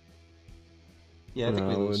 Yeah, I think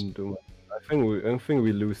we lose. Wouldn't do much. I think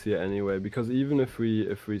we lose here anyway because even if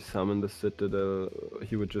we summon the Citadel,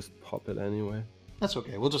 he would just pop it anyway. That's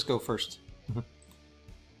okay. We'll just go first.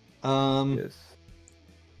 Yes.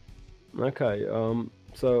 Okay.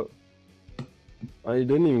 So I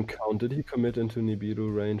didn't even count. Did he commit into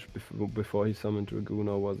Nibiru range before he summoned Dragoon,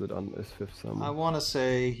 or was it on his 5th summon? I want to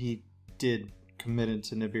say he did commit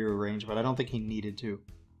into Nibiru range, but I don't think he needed to.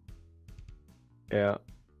 Yeah.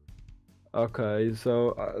 Okay,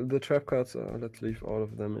 so the trap cards, let's leave all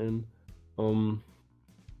of them in.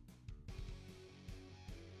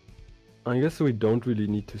 I guess we don't really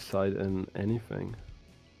need to side in anything.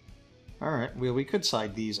 Alright, well, we could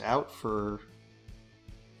side these out for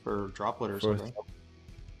Droplet or something.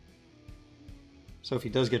 So if he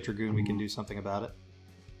does get Dragoon, we can do something about it.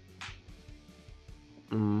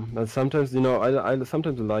 But sometimes, you know, I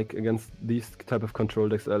sometimes like against these type of control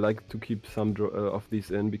decks, I like to keep some of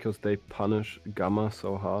these in because they punish Gamma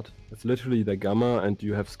so hard. It's literally the Gamma, and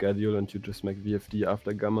you have schedule, and you just make VFD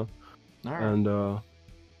after Gamma. Alright. And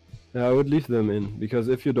yeah, I would leave them in because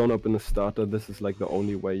if you don't open a starter, this is like the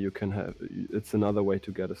only way you can have. It's another way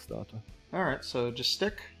to get a starter. Alright, so just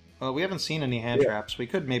stick. Well, we haven't seen any hand traps. We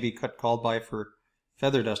could maybe cut called by for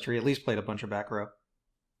Feather Duster. He at least played a bunch of back row.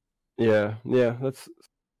 Yeah,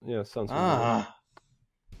 sounds good.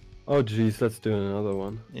 Oh jeez, let's do another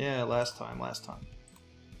one. Yeah, last time.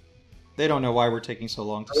 They don't know why we're taking so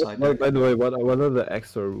long to side deck. By the way, what are the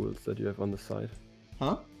extra rules that you have on the side?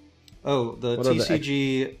 Huh? Oh, the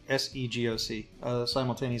TCG SEGOC,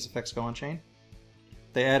 simultaneous effects go on chain.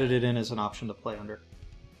 They added it in as an option to play under.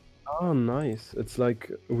 Oh, nice. It's like,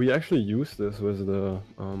 we actually use this with the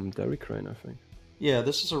Derry Crane, I think. Yeah,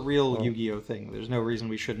 this is a real Yu-Gi-Oh thing. There's no reason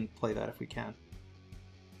we shouldn't play that if we can.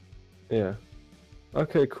 Yeah.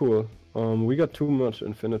 Okay, cool. We got too much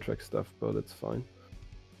Infinitrack stuff, but it's fine.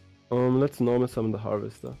 Let's normal summon the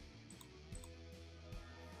Harvester.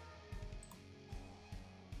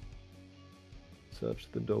 Search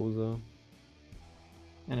the Dozer.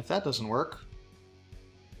 And if that doesn't work...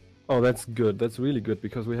 Oh, that's good. That's really good,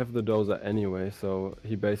 because we have the Dozer anyway, so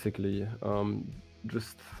he basically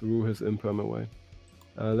just threw his Imperm away.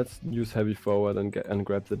 Let's use Heavy Forward and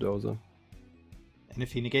grab the Dozer. And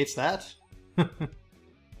if he negates that?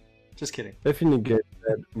 Just kidding. If he negates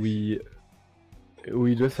that, we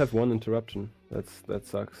just have one interruption. That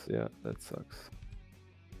sucks. Yeah, that sucks.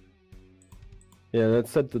 Yeah,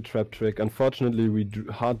 let's set the trap trick. Unfortunately, we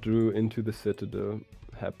hard drew into the Citadel.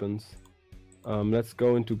 Happens. Let's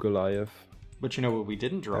go into Goliath. But you know what we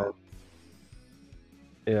didn't draw?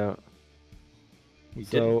 Yeah. We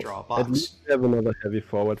didn't draw a box. At least we have another Heavy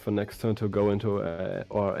Forward for next turn to go into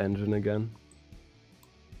our engine again.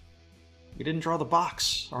 We didn't draw the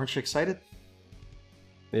box. Aren't you excited?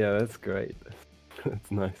 Yeah, that's great. That's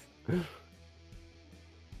nice.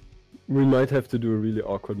 We might have to do a really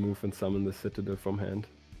awkward move and summon the Citadel from hand.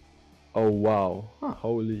 Oh wow. Huh.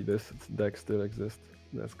 Holy, this deck still exists.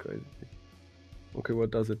 That's crazy. Okay,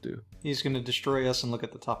 what does it do? He's going to destroy us and look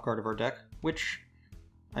at the top card of our deck, which...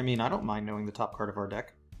 I mean, I don't mind knowing the top card of our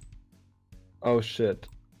deck. Oh shit.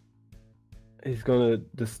 He's gonna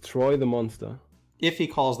destroy the monster. If he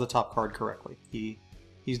calls the top card correctly.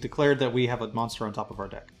 He's declared that we have a monster on top of our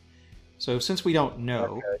deck. So since we don't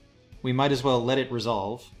know, we might as well let it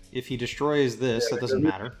resolve. If he destroys this, that doesn't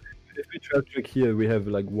matter. If we trap trick here, we have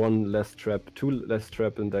like one less trap, two less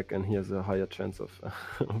trap in deck, and he has a higher chance of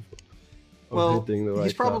hitting the right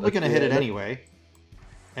he's probably going to hit it anyway.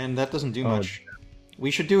 And that doesn't do much. We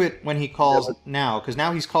should do it when he calls now, because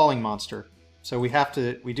now he's calling monster. So we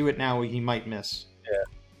do it now, he might miss.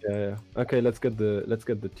 Yeah. Okay, let's get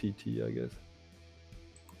the TT, I guess.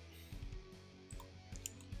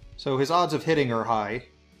 So his odds of hitting are high,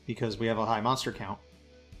 because we have a high monster count.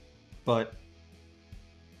 But...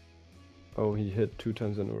 Oh, he hit 2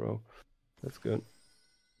 times in a row. That's good.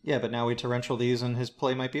 Yeah, but now we torrential these and his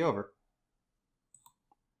play might be over.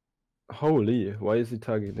 Holy, why is he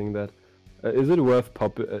targeting that? Is it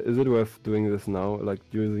worth doing this now, like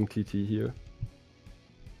using TT here?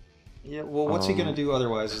 Yeah, well, what's he gonna do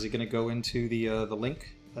otherwise? Is he gonna go into the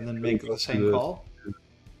link and then make the same call?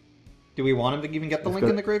 Do we want him to even get the link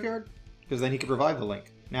in the graveyard? Because then he could revive the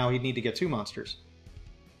link. Now he'd need to get 2 monsters.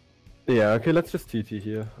 Yeah, okay, let's just TT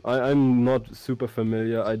here. I'm not super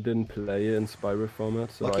familiar. I didn't play in Spiral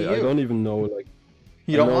format, so I don't even know, like...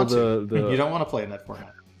 You don't want to. You don't want to play in that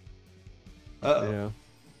format. Uh-oh. Yeah.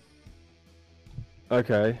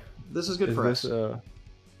 Okay. This is good for us.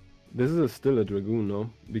 This is still a Dragoon, no?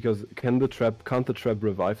 Because can't the trap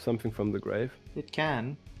revive something from the grave? It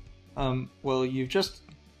can. Well, you've just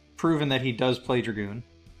proven that he does play Dragoon.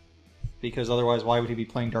 Because otherwise, why would he be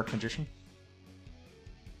playing Dark Magician?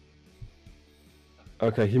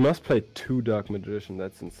 Okay, he must play 2 Dark Magician,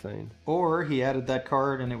 that's insane. Or he added that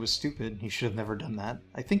card and it was stupid. He should have never done that.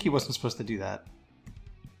 I think he wasn't supposed to do that.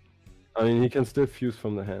 I mean, he can still fuse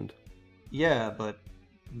from the hand. Yeah, but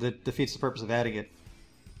that defeats the purpose of adding it.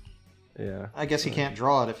 Yeah. I guess he can't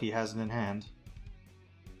draw it if he has it in hand.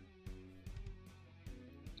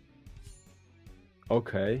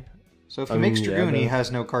 Okay. So if he makes Dragoon, he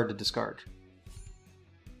has no card to discard.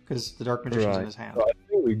 Because the Dark Magician's in his hand. So I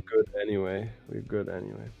think we're good anyway.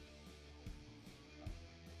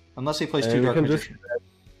 Unless he plays 2 Dark Magician.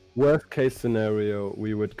 Worst case scenario,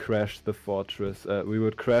 we would crash the fortress. We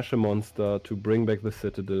would crash a monster to bring back the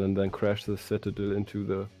Citadel and then crash the Citadel into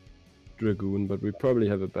the Dragoon, but we probably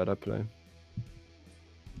have a better play.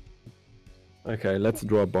 Okay, let's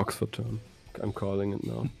draw a box for turn. I'm calling it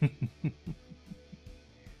now.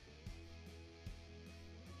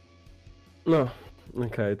 No.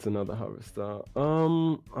 Okay, it's another harvester.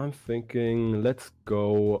 I'm thinking let's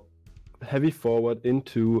go heavy forward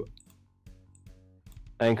into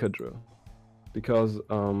Anchor Drill. Because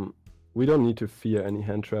we don't need to fear any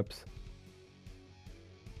hand traps.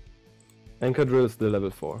 Anchor Drill is the level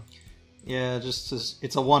 4. Yeah,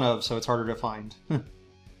 it's a one of, so it's harder to find. Yeah.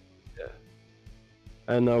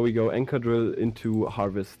 And now we go Anchor Drill into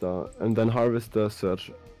Harvester, and then Harvester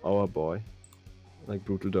search our boy, like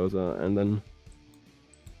Brutal Dozer, and then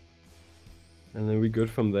we good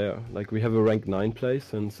from there. Like we have a rank 9 play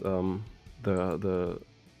since the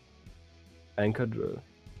Anchor Drill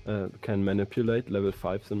can manipulate level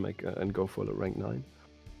 5s and make and go for the rank 9.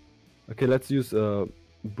 Okay, let's use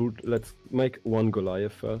let's make one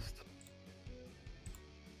Goliath first.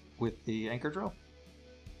 With the Anchor Drill?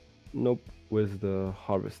 Nope, with the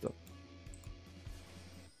Harvester.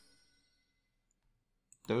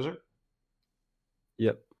 Dozer?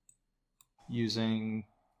 Yep. Using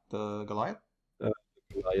the Goliath?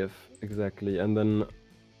 Goliath, exactly. And then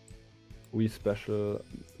we special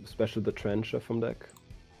the Trencher from deck.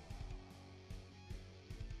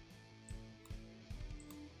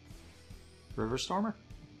 River Stormer?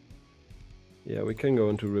 Yeah, we can go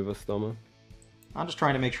into River Stormer. I'm just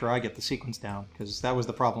trying to make sure I get the sequence down, because that was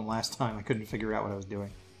the problem last time. I couldn't figure out what I was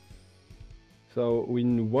doing. So we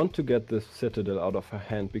want to get this Citadel out of her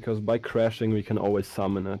hand, because by crashing we can always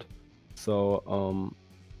summon it. So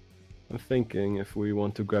I'm thinking if we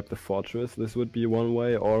want to grab the Fortress, this would be one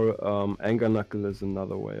way, or Anger Knuckle is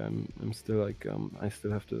another way. I'm still like I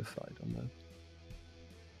still have to decide on that.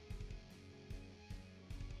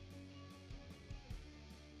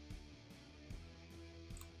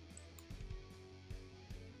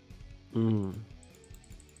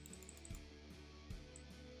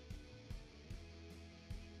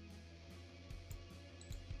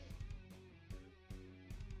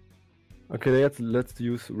 Okay, let's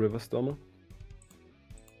use River Stormer.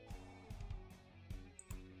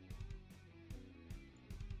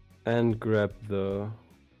 And grab the...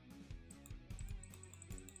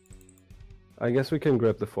 I guess we can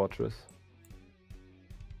grab the Fortress.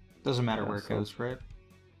 Doesn't matter where it goes, right?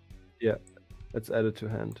 Yeah, let's add it to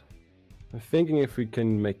hand. I'm thinking if we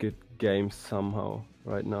can make it game somehow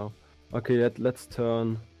right now. Okay, let's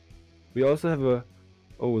turn... We also have a...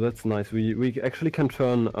 Oh, that's nice. We actually can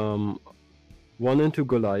turn one into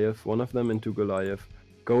Goliath, one of them into Goliath,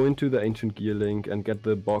 go into the Ancient Gear Link and get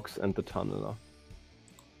the box and the Tunneler.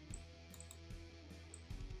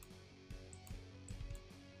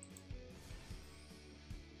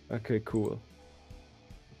 Okay, cool.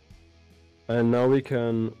 And now we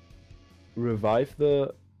can revive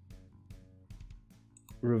the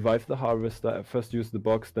Harvester. First use the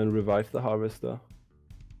box, then revive the Harvester.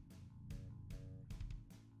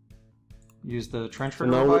 Use the Trencher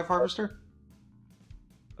to revive Harvester?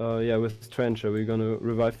 Yeah, with Trencher. We're gonna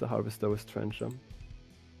revive the Harvester with Trencher.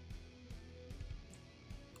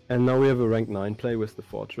 And now we have a rank 9 play with the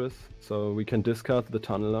Fortress, so we can discard the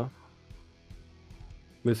Tunneler.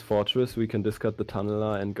 With Fortress, we can discard the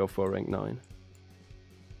Tunneler and go for rank 9.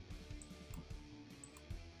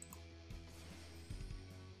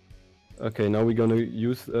 Okay, now we're gonna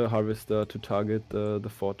use the Harvester to target the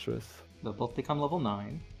Fortress. They'll both become level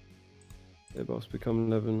 9. They both become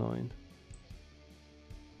level 9.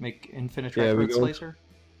 Make Infinitrack Earth Slicer?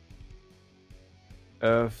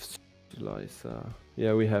 Earth Slicer.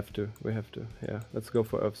 Yeah, we have to. Yeah, let's go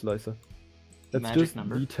for Earth Slicer. Let's Magic just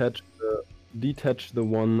number. detach the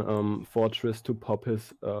one Fortress to pop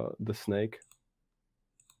his the snake.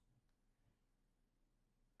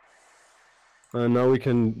 Now we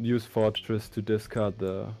can use Fortress to discard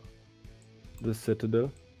the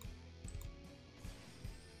Citadel.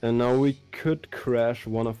 And now we could crash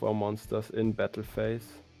one of our monsters in battle phase.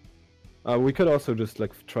 We could also just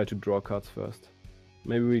like try to draw cards first.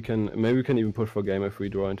 Maybe we can even push for game if we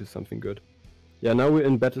draw into something good. Yeah, now we're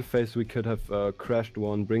in battle phase. We could have crashed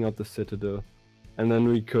one, bring out the Citadel, and then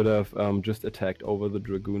we could have just attacked over the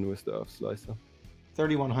Dragoon with the Earth Slicer.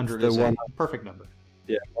 3100 is a perfect number.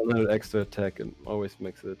 Yeah, 100 extra attack and always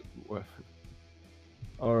makes it worth it.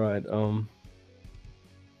 Alright,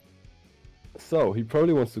 so he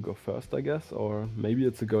probably wants to go first, I guess, or maybe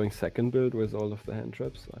it's a going second build with all of the hand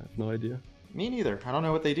traps. I have no idea. Me neither. I don't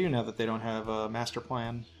know what they do now that they don't have a master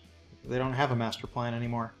plan. They don't have a master plan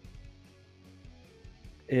anymore.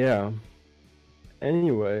 Yeah.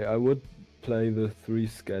 Anyway, I would play the 3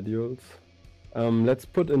 schedules. Let's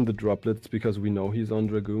put in the droplets because we know he's on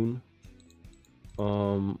Dragoon.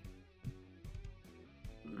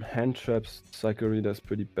 hand traps, Psycho Reader's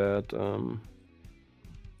pretty bad.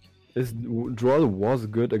 His draw was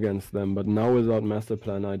good against them, but now without Master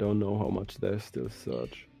Plan, I don't know how much there's still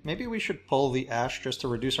Surge. Maybe we should pull the Ash just to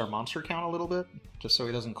reduce our monster count a little bit, just so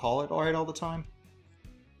he doesn't call it alright all the time.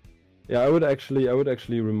 Yeah, I would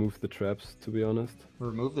actually remove the traps, to be honest.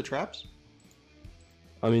 Remove the traps?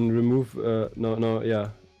 I mean, remove. Yeah.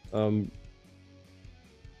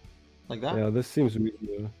 Like that? Yeah, this seems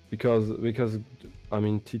reasonable because I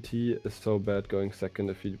mean TT is so bad going second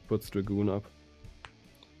if he puts Dragoon up.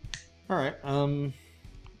 All right.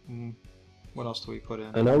 What else do we put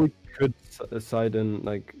in? And now we could side in,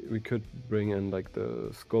 like, we could bring in like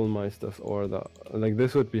the Skullmeisters or the, like,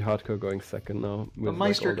 this would be hardcore going second now. But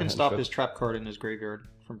Meister can stop his trap card in his graveyard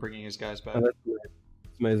from bringing his guys back. That's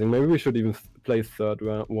amazing. Maybe we should even play third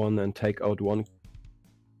one and take out one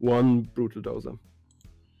Brutal Dozer.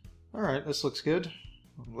 All right, this looks good.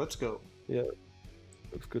 Let's go. Yeah,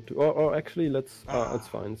 looks good too. Or actually, let's. It's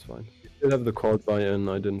fine. It's fine. We still have the called buy-in.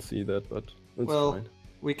 I didn't see that, but it's fine.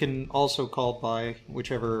 We can also call by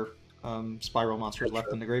whichever spiral monsters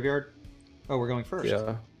left in the graveyard. Oh, we're going first.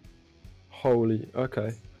 Yeah. Holy.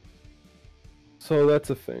 Okay. So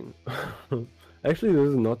that's a thing. Actually, this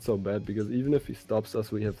is not so bad because even if he stops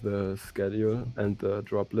us, we have the schedule and the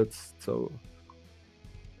droplets. So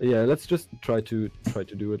yeah, let's just try to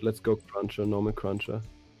do it. Let's go Cruncher, normal Cruncher.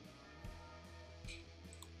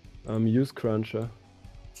 Use Cruncher.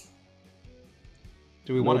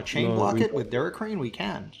 Do we want to chain block it with Derek Crane? We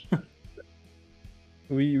can.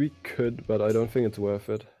 we could, but I don't think it's worth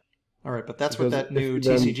it. All right, but that's what that new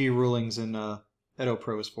TCG rulings in Edo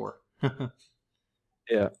Pro is for.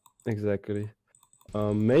 Yeah, exactly.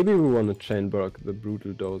 Maybe we want to chain block the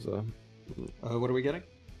Brutal Dozer. What are we getting?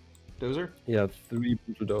 Dozer? Yeah, 3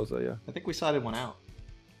 Brutal Dozer, yeah. I think we sided one out.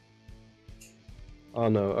 Oh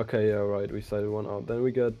no, okay, yeah, right, we sided one out. Then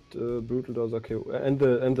we get Brutal Dozer, okay, and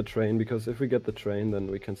the train, because if we get the train, then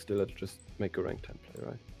we can still just make a rank 10 play,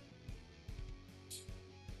 right?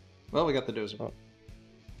 Well, we got the Dozer. Oh.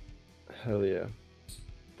 Hell yeah.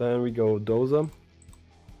 Then we go Dozer.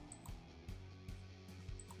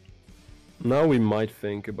 Now we might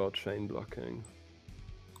think about chain blocking.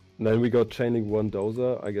 Then we got chaining 1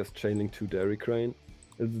 Dozer, I guess chaining 2 Dairy Crane.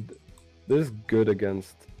 This is good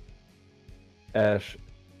against Ash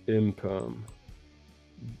Imperm,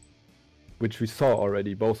 which we saw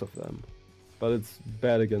already, both of them. But it's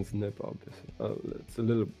bad against Nip, obviously. It's a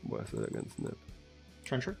little worse against Nip.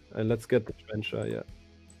 Trencher? And let's get the Trencher, yeah.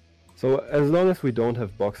 So as long as we don't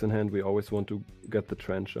have box in hand, we always want to get the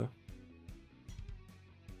Trencher.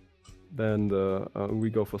 Then we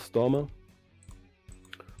go for Stormer.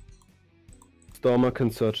 Stormer can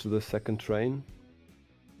search the second train.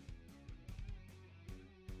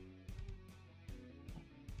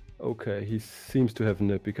 Okay, he seems to have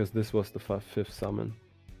Nip because this was the 5th summon.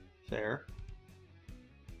 Fair.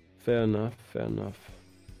 Fair enough, fair enough.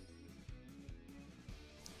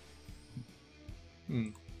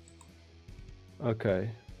 Okay.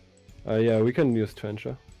 Yeah, we can use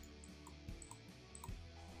Trencher.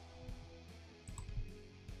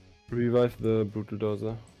 Revive the Brutal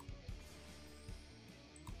Dozer.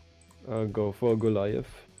 Go for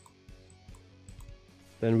Goliath.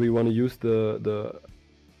 Then we want to use the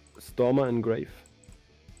Stormer Engrave.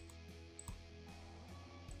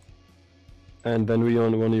 And then we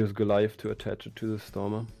want to use Goliath to attach it to the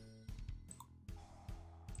Stormer.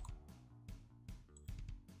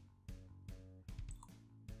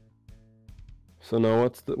 So now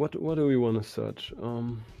what do we want to search?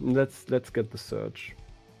 Let's get the search.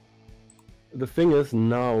 The thing is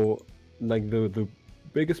now, like the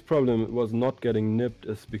biggest problem was not getting nipped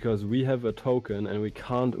is because we have a token and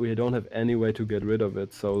we don't have any way to get rid of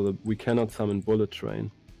it, so we cannot summon Bullet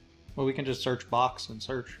Train. Well, we can just search box and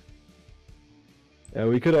search. Yeah,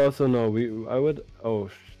 we could also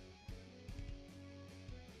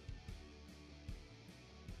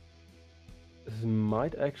this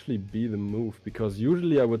might actually be the move, because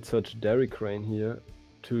usually I would search Dairy Crane here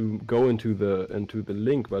to go into the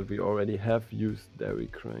link, but we already have used Dairy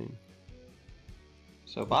Crane.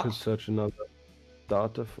 So box? We could search another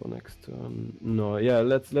data for next turn. No, yeah,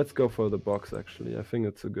 let's go for the box actually. I think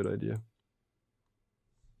it's a good idea.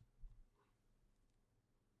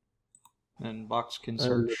 And box can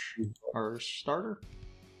search our starter?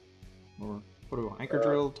 Or what do we want? Anchor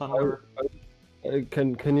drill, tunneler?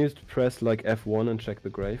 Can you press like F1 and check the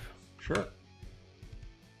grave? Sure.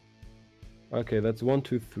 Okay, that's 1,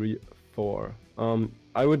 2, 3, 4.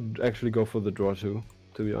 I would actually go for the draw 2,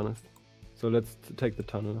 to be honest. So let's take the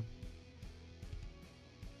tunneler.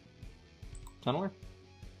 Tunneler?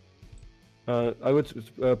 I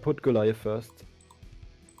would put Goliath first.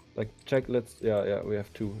 Like check. Yeah, we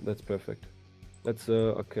have 2. That's perfect. Let's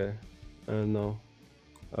okay. Now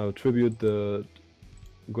tribute the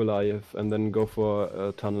Goliath and then go for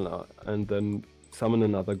a tunnel and then summon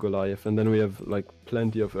another Goliath, and then we have like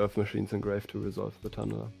plenty of Earth Machines engraved to resolve the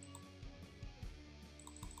tunneler.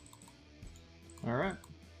 Alright,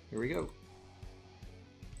 here we go.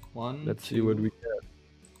 1, Let's 2... see what we get.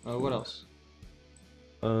 Oh, what else?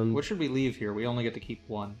 And What should we leave here? We only get to keep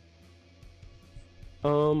 1.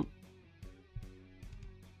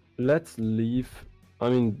 let's leave. I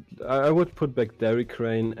mean, I would put back Dairy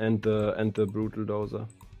Crane and the Brutal Dozer.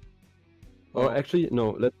 Well, Or actually,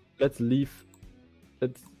 no. Let's leave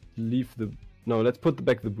the. No, let's put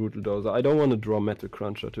back the Brutal Dozer. I don't want to draw Metal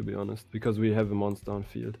Cruncher, to be honest, because we have a monster on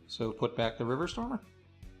field. so put back the River Stormer?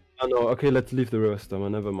 Oh no, okay, let's leave the River Stormer,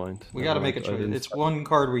 never mind. We gotta make a choice. It's one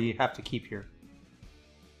card we have to keep here.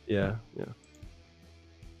 Yeah.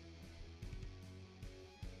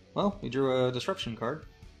 Well, we drew a Disruption card.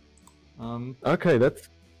 Okay, that's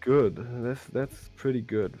good. That's pretty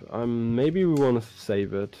good. Maybe we want to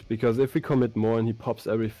save it, because if we commit more and he pops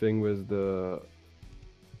everything with the...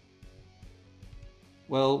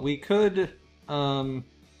 Well, we could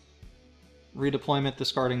redeployment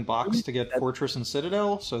discarding box to get Fortress and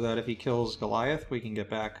Citadel, so that if he kills Goliath, we can get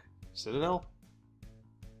back Citadel?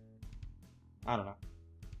 I don't know.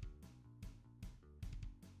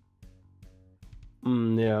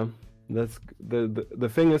 Yeah. That's the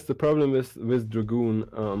thing is, the problem is with Dragoon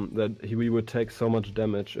that we would take so much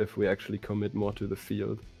damage if we actually commit more to the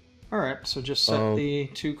field. Alright, so just set the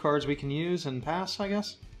 2 cards we can use and pass, I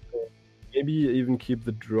guess? Maybe even keep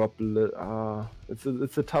the droplet.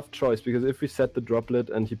 It's a tough choice, because if we set the droplet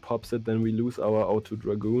and he pops it, then we lose our O2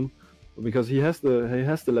 Dragoon, because he has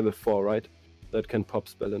the level 4, right? That can pop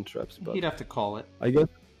spell and traps. But He'd have to call it. I guess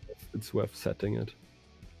it's worth setting it.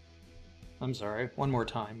 I'm sorry, one more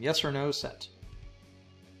time. Yes or no, set.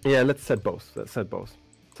 Yeah, let's set both. Let's set both.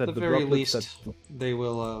 Set At the the very droplet, least, they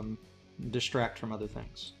will distract from other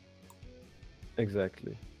things.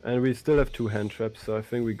 Exactly. And we still have 2 hand traps, so I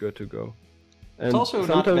think we're good to go. And It's also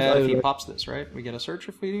not sometimes bad if he pops this, right? We get a search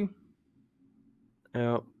if we do?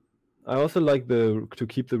 Yeah. I also like to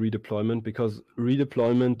keep the redeployment, because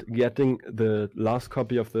redeployment, getting the last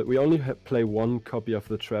copy of the... We only play 1 copy of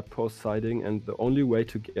the trap post siding, and the only way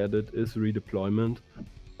to get it is redeployment.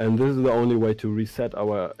 And this is the only way to reset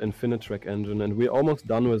our Infinitrack engine, and we're almost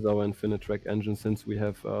done with our Infinitrack engine, since we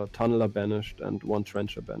have Tunneler banished and 1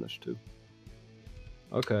 Trencher banished too.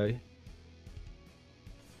 Okay.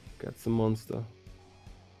 Get some monster.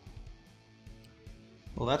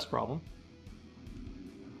 Well, that's a problem.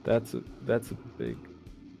 That's a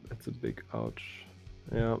big ouch.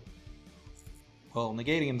 Yeah. Well,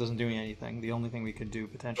 negating him doesn't do anything. The only thing we could do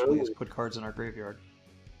potentially is put cards in our graveyard.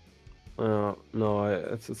 No,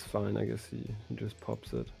 it's fine. I guess he just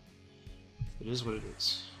pops it. It is what it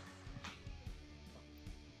is.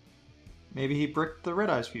 Maybe he bricked the Red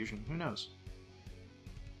Eyes fusion. Who knows?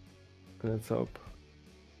 Let's hope.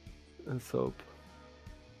 Let's hope.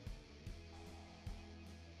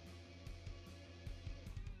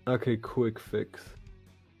 Okay, quick fix.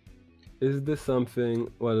 Is this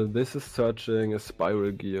something... Well, this is searching a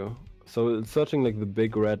Spiral Gear. So it's searching like the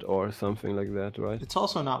big red or something like that, right? It's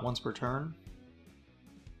also not once per turn.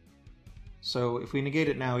 So if we negate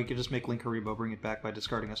it now, he could just make Linkaribo bring it back by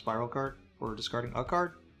discarding a Spiral card, or discarding a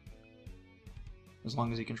card. As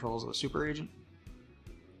long as he controls a Super Agent.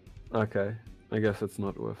 Okay, I guess it's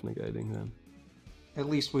not worth negating then. At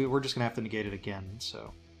least we're just going to have to negate it again,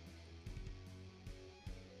 so...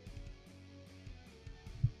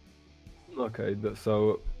 Okay,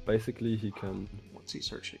 so basically he can... What's he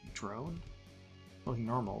searching? Drone? Well, he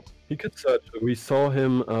normaled. He could search. We saw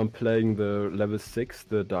him playing the level 6,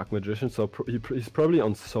 the Dark Magician, so he's probably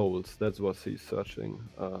on Souls. That's what he's searching.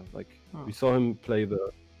 We saw him play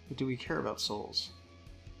the... But do we care about Souls?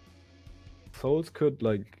 Souls could,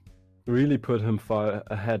 like, really put him far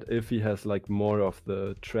ahead if he has, like, more of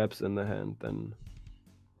the traps in the hand than...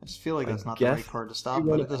 I just feel like that's not the right card to stop,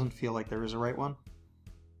 but it doesn't feel like there is a right one.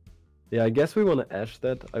 Yeah, I guess we want to ash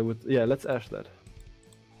that. Yeah, let's ash that.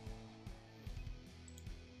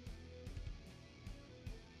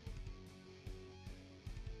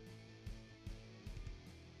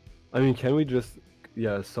 I mean, can we just...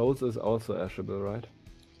 Yeah, Souls is also ashable, right?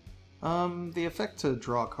 The effect to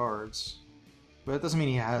draw cards. But it doesn't mean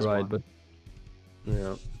he has one. Right, but...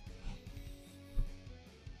 Yeah.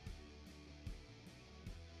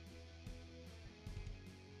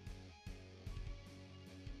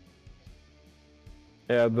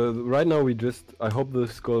 Yeah, right now we just... I hope the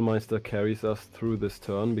Skullmeister carries us through this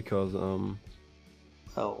turn, because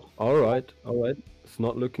Well, Alright, alright. It's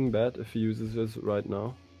not looking bad if he uses this right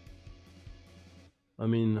now. I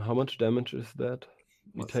mean, how much damage is that?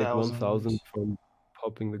 You take 1000 from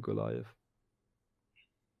popping the Goliath.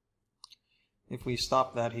 If we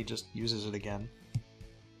stop that, he just uses it again.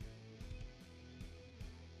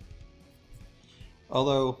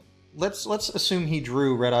 Although, let's assume he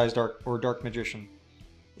drew Red Eyes Dark or Dark Magician.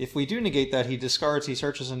 If we do negate that, he discards, he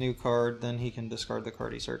searches a new card, then he can discard the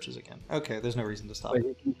card he searches again. Okay, there's no reason to stop. He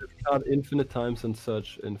can discard infinite times and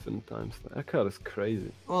search infinite times. That card is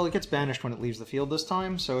crazy. Well, it gets banished when it leaves the field this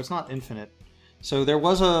time, so it's not infinite. So there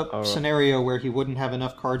was a scenario where he wouldn't have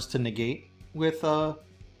enough cards to negate with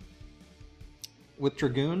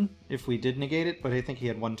Dragoon if we did negate it, but I think he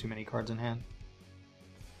had one too many cards in hand.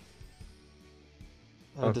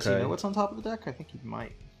 Does he know what's on top of the deck? I think he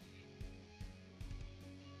might.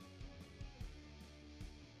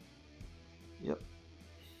 Yep.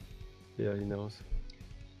 Yeah, he knows.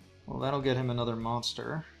 Well, that'll get him another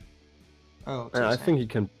monster. Oh, I think he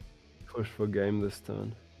can push for game this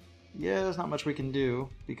turn. Yeah, there's not much we can do,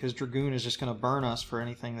 because Dragoon is just going to burn us for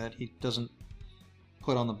anything that he doesn't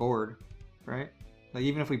put on the board, right? Like,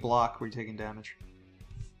 even if we block, we're taking damage.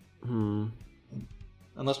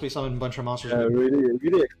 Unless we summon a bunch of monsters. Yeah, I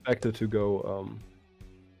really expected to go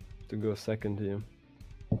second here.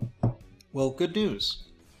 Well, good news.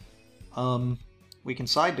 We can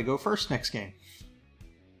decide to go first next game.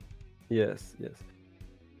 Yes, yes.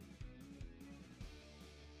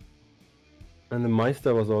 And the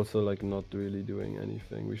Meister was also like not really doing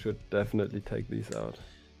anything. We should definitely take these out.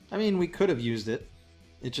 I mean, we could have used it.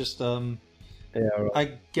 It just yeah, right.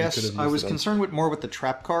 I guess I was concerned more with the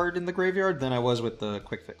trap card in the graveyard than I was with the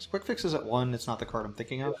Quick Fix. Quick Fix is at 1, it's not the card I'm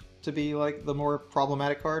thinking of to be like the more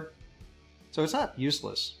problematic card. So it's not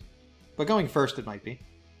useless. But going first it might be.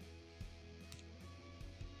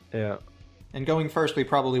 Yeah. And going first we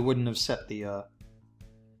probably wouldn't have set the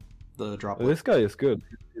droplet. Well, this guy is good.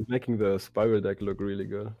 He's making the spiral deck look really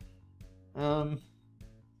good.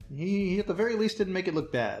 He at the very least didn't make it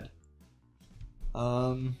look bad.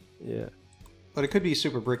 Yeah. But it could be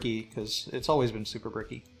super bricky, because it's always been super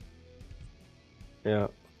bricky. Yeah.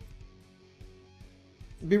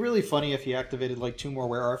 It'd be really funny if he activated like 2 more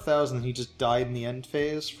Where Art Thous, and then he just died in the end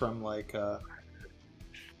phase from like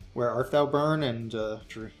Where Art Thou burn and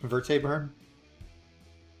Verte burn.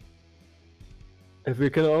 If we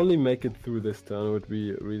can only make it through this turn, it would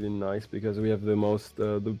be really nice, because we have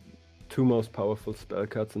the 2 most powerful spell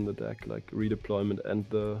cards in the deck, like Redeployment and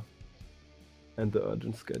the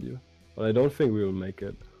Urgent Schedule. But I don't think we will make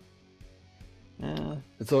it.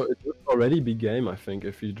 It would already be game, I think,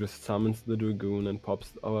 if he just summons the Dragoon and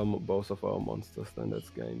pops both of our monsters, then that's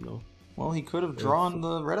game, no? Well, he could have drawn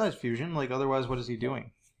the Red Eyes Fusion, like otherwise what is he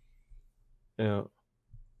doing? Yeah.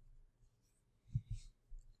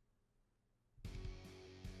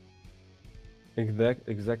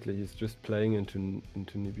 Exactly, he's just playing into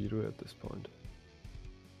Nibiru at this point.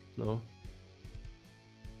 No?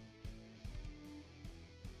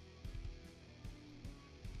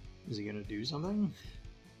 Is he gonna do something?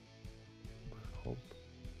 I hope.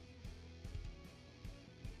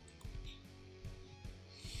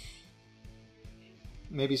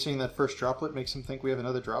 Maybe seeing that first droplet makes him think we have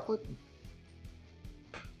another droplet?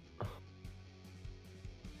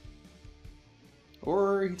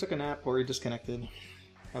 Or he took a nap, or he disconnected.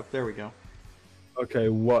 Oh, there we go. Okay,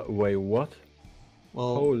 what? Wait, what?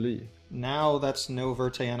 Well, holy. Now that's no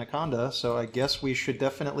Verte Anaconda, so I guess we should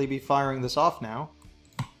definitely be firing this off now.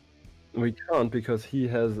 We can't, because he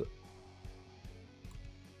has...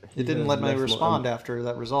 It didn't let me respond after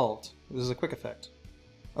that resolved. This is a quick effect.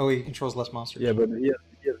 Oh, he controls less monsters. Yeah, but he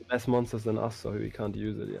has less monsters than us, so we can't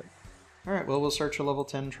use it yet. Alright, well, we'll search a level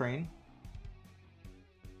 10 train.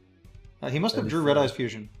 He must have drew Red Eyes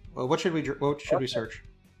Fusion. Well, what should we search?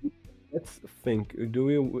 Let's think.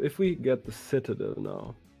 If we get the Citadel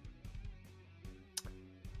now,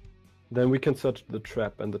 then we can search the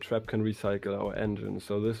trap, and the trap can recycle our engine.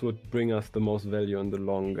 So this would bring us the most value in the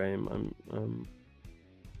long game.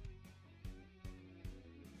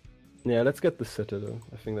 Yeah, let's get the Citadel.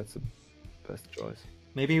 I think that's the best choice.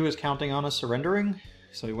 Maybe he was counting on us surrendering,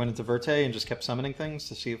 so he went into Verte and just kept summoning things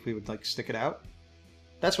to see if we would like stick it out.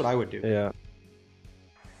 That's what I would do. Yeah.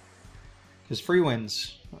 Because free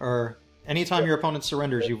wins, or anytime your opponent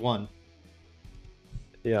surrenders, you've won.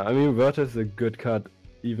 Yeah, I mean, Verte is a good card,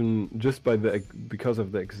 even just because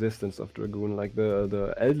of the existence of Dragoon. Like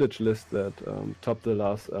the Eldritch list that topped the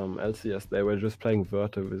last LCS, they were just playing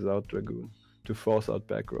Verte without Dragoon to force out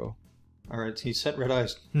back row. Alright, he set Red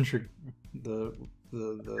Eyes. the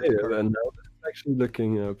and now it's actually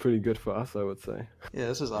looking pretty good for us, I would say. Yeah,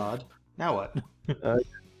 this is odd. Now what?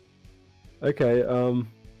 Okay.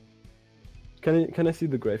 Can I see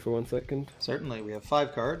the gray for 1 second? Certainly, we have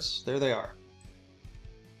 5 cards. There they are.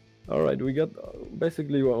 All right, we got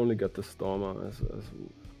basically we only got the Stormer as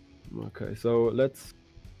okay. So let's.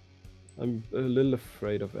 I'm a little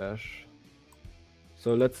afraid of Ash.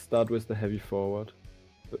 So let's start with the heavy forward.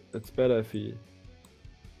 It's better if he.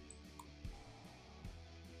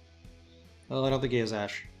 Well, I don't think he has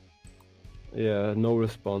Ash. Yeah, no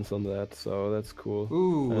response on that, so that's cool.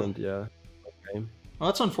 Ooh. And yeah. Okay. Well,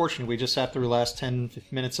 that's unfortunate. We just sat through the last 10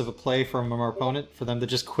 minutes of a play from our opponent for them to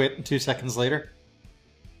just quit 2 seconds later.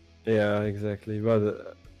 Yeah, exactly.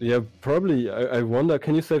 But yeah, probably. I wonder.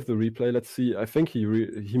 Can you save the replay? Let's see. I think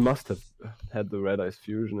he must have had the Red Eyes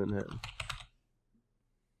Fusion in hand.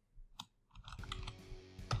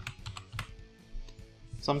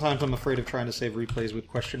 Sometimes I'm afraid of trying to save replays with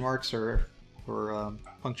question marks or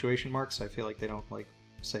punctuation marks. I feel like they don't like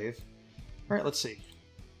save. All right, let's see.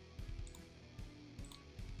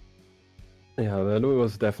 Yeah, that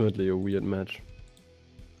was definitely a weird match.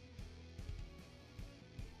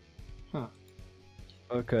 Huh.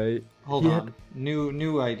 Okay. Hold on.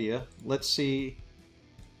 New idea. Let's see.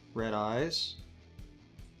 Red Eyes.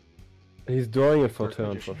 He's drawing it for Dark turn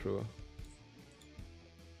Magician. for sure.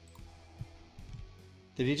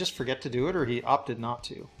 Did he just forget to do it, or he opted not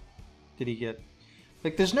to? Did he get...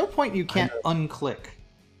 Like, there's no point you can't unclick.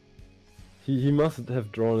 He must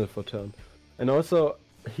have drawn it for turn. And also,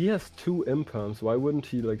 he has 2 imperms. Why wouldn't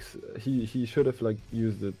he, like... He should have, like,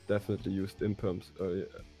 definitely used imperms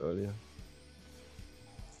earlier.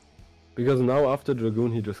 Because now after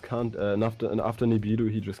Dragoon he just can't... and after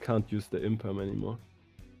Nibiru he just can't use the imperm anymore.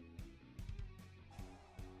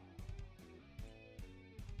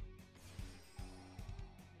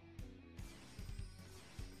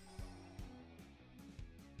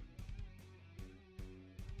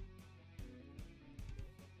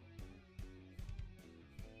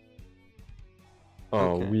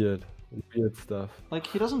 Oh, Okay. weird stuff. Like,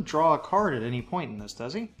 he doesn't draw a card at any point in this,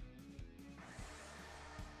 does he?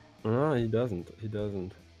 No, he doesn't. He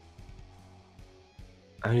doesn't.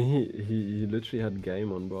 I mean, he literally had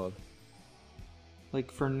game on board.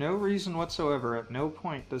 Like, for no reason whatsoever, at no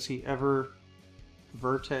point does he ever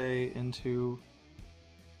Verte into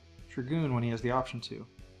Dragoon when he has the option to.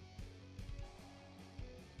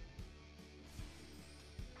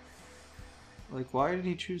 Like, why did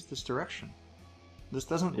he choose this direction? This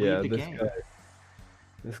doesn't lead the game.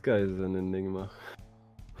 This guy is an enigma.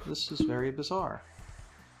 This is very bizarre.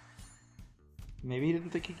 Maybe he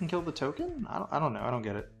didn't think he can kill the token? I don't know. I don't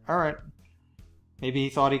get it. Alright. Maybe he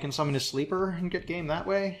thought he can summon his sleeper and get game that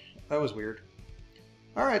way? That was weird.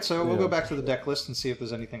 Alright, so we'll go back to the deck list and see if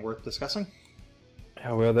there's anything worth discussing.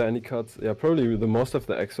 Yeah, were there any cards? Yeah, probably the most of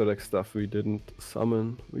the extra deck stuff we didn't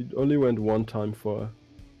summon. We only went 1 time for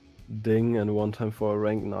Ding and 1 time for a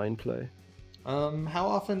rank 9 play. How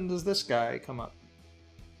often does this guy come up?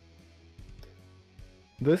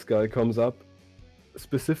 This guy comes up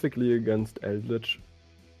specifically against Eldritch.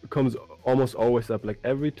 Comes almost always up, like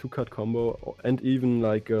every 2-card combo, and even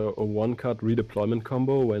like a 1-card redeployment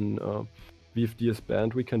combo when VFD is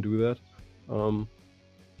banned, we can do that.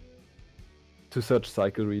 To search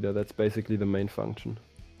Cycle Reader, that's basically the main function.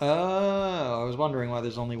 Oh, I was wondering why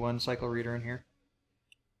there's only 1 Cycle Reader in here.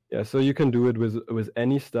 Yeah, so you can do it with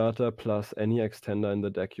any starter plus any extender in the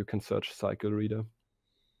deck. You can search Cycle Reader.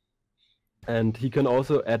 And he can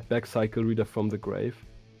also add back Cycle Reader from the grave.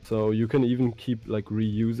 So you can even keep like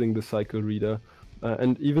reusing the Cycle Reader.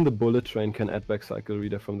 And even the Bullet Train can add back Cycle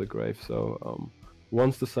Reader from the grave. So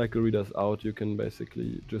once the Cycle Reader is out, you can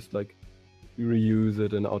basically just like reuse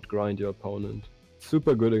it and outgrind your opponent.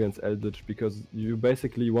 Super good against Eldritch because you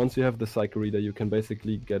basically, once you have the Cycle Reader, you can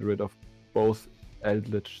basically get rid of both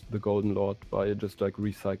Eldritch, the Golden Lord, by just like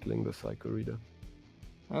recycling the Cycle Reader.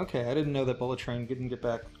 Okay, I didn't know that Bullet Train didn't get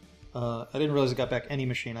back. I didn't realize it got back any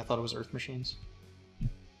machine. I thought it was Earth machines.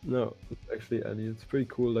 No, it's actually Eddie. It's pretty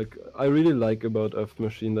cool. Like, I really like about Earth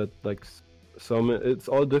Machine that like it's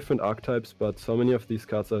all different archetypes, but so many of these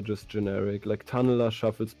cards are just generic. Like Tunneler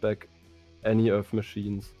shuffles back any Earth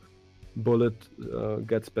machines. Bullet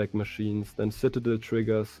gets back machines. Then Citadel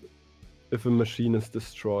triggers if a machine is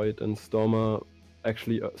destroyed, and Stormer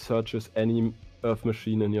actually searches any Earth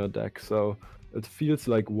machine in your deck. So it feels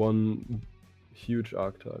like one huge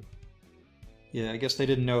archetype. Yeah, I guess they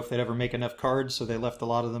didn't know if they'd ever make enough cards, so they left a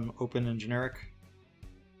lot of them open and generic.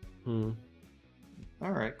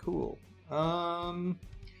 Alright, cool. Alright,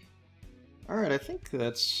 I think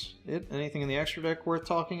that's it. Anything in the extra deck worth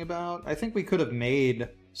talking about? I think we could have made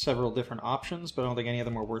several different options, but I don't think any of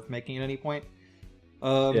them were worth making at any point.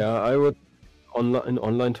 Yeah, I would in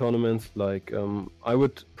online tournaments, like I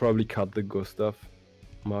would probably cut the Gustav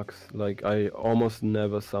max. Like I almost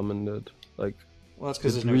never summoned it. Like Well, that's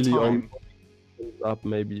because it there's no really only time. comes up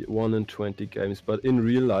maybe 1 in 20 games. But in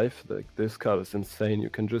real life, like this card is insane. You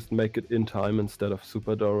can just make it in time instead of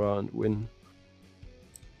Super Dora and win.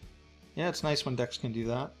 Yeah, it's nice when decks can do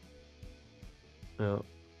that. Yeah.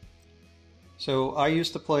 So I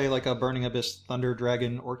used to play like a Burning Abyss Thunder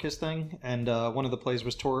Dragon Orcus thing, and one of the plays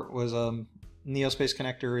was Neospace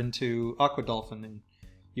Connector into Aqua Dolphin, and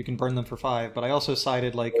you can burn them for 5. But I also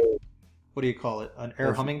sided like, what do you call it, an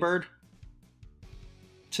Air Hummingbird,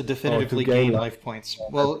 to definitively gain life points.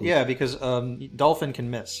 Well, yeah, because Dolphin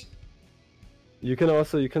can miss. You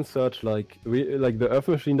can search like the Earth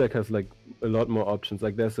Machine deck has like a lot more options.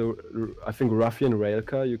 Like there's I think Ruffian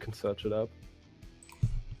Railcar, you can search it up.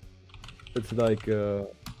 It's like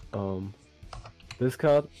this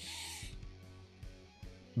card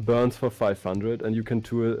burns for 500, and you can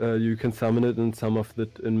summon it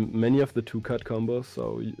in many of the 2-card combos.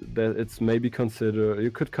 So it's maybe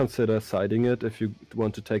you could consider siding it if you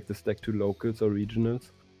want to take this deck to locals or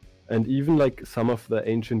regionals, and even like some of the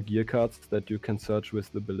ancient gear cards that you can search with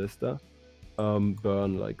the Ballista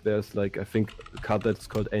burn. Like there's like I think a card that's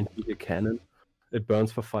called Antique Cannon. It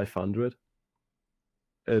burns for 500.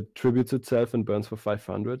 It tributes itself and burns for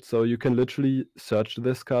 500. So you can literally search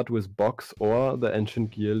this card with Box or the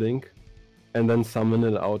Ancient Gear link, and then summon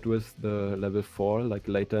it out with the level 4, like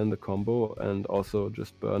later in the combo, and also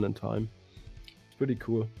just burn in time. It's pretty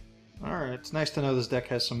cool. Alright, it's nice to know this deck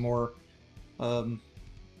has some more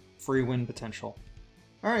free win potential.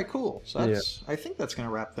 Alright, cool. So I think that's going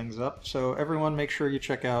to wrap things up. So everyone make sure you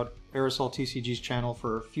check out Aerosol TCG's channel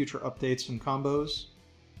for future updates and combos.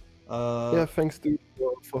 Yeah, thanks to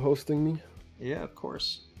for hosting me. Yeah, of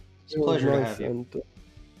course. It's a pleasure to have you. And,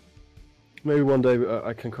 maybe one day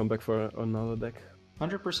I can come back for another deck.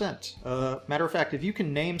 100%. Matter of fact, if you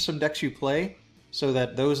can name some decks you play, so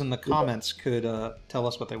that those in the comments could tell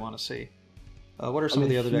us what they want to see. What are some of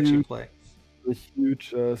the other decks you play? A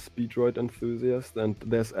huge Speedroid enthusiast, and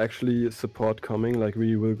there's actually support coming. Like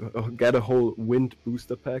we will get a whole Wind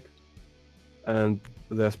booster pack, and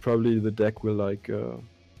there's probably the deck will like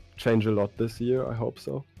change a lot this year. I hope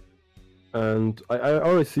so. And I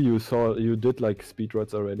already see you did like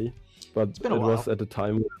Speedroids already, but it was at a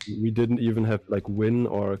time when we didn't even have like Win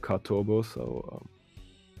or card turbo, so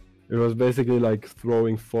it was basically like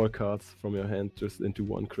throwing 4 cards from your hand just into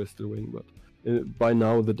 1 Crystal Wing. But by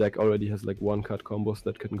now the deck already has like 1-card combos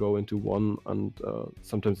that can go into 1 and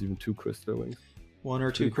sometimes even 2 Crystal Wings. 1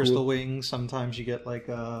 or 2 Crystal Wings. Sometimes you get like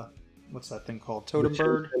what's that thing called? Totem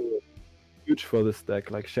Bird. Huge for this deck.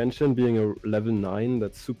 Like Shenshin being a level 9,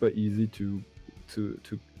 that's super easy to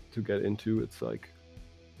get into. It's like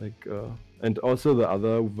and also the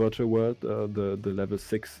other virtual world, the level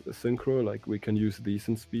 6 synchro. Like we can use these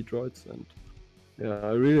in Speedroids, and yeah,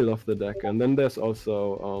 I really love the deck. And then there's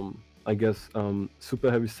also I guess Super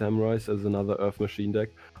Heavy Samurais as another Earth Machine deck.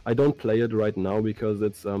 I don't play it right now because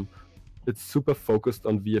it's super focused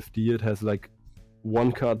on VFD. It has like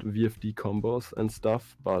 1-card VFD combos and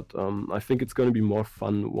stuff, but I think it's going to be more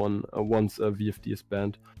fun once VFD is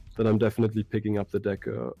banned. Then I'm definitely picking up the deck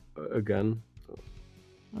again. So.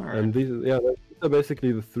 Alright. And these are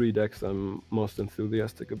basically the 3 decks I'm most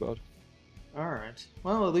enthusiastic about. Alright.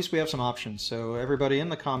 Well, at least we have some options. So everybody in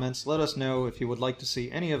the comments, let us know if you would like to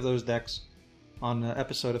see any of those decks on an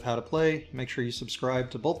episode of How to Play. Make sure you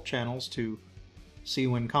subscribe to both channels to see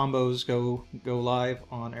when combos go live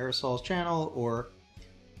on Aerosol's channel, or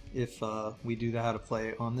if we do the How to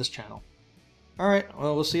Play on this channel. Alright,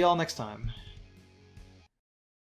 well, we'll see y'all next time.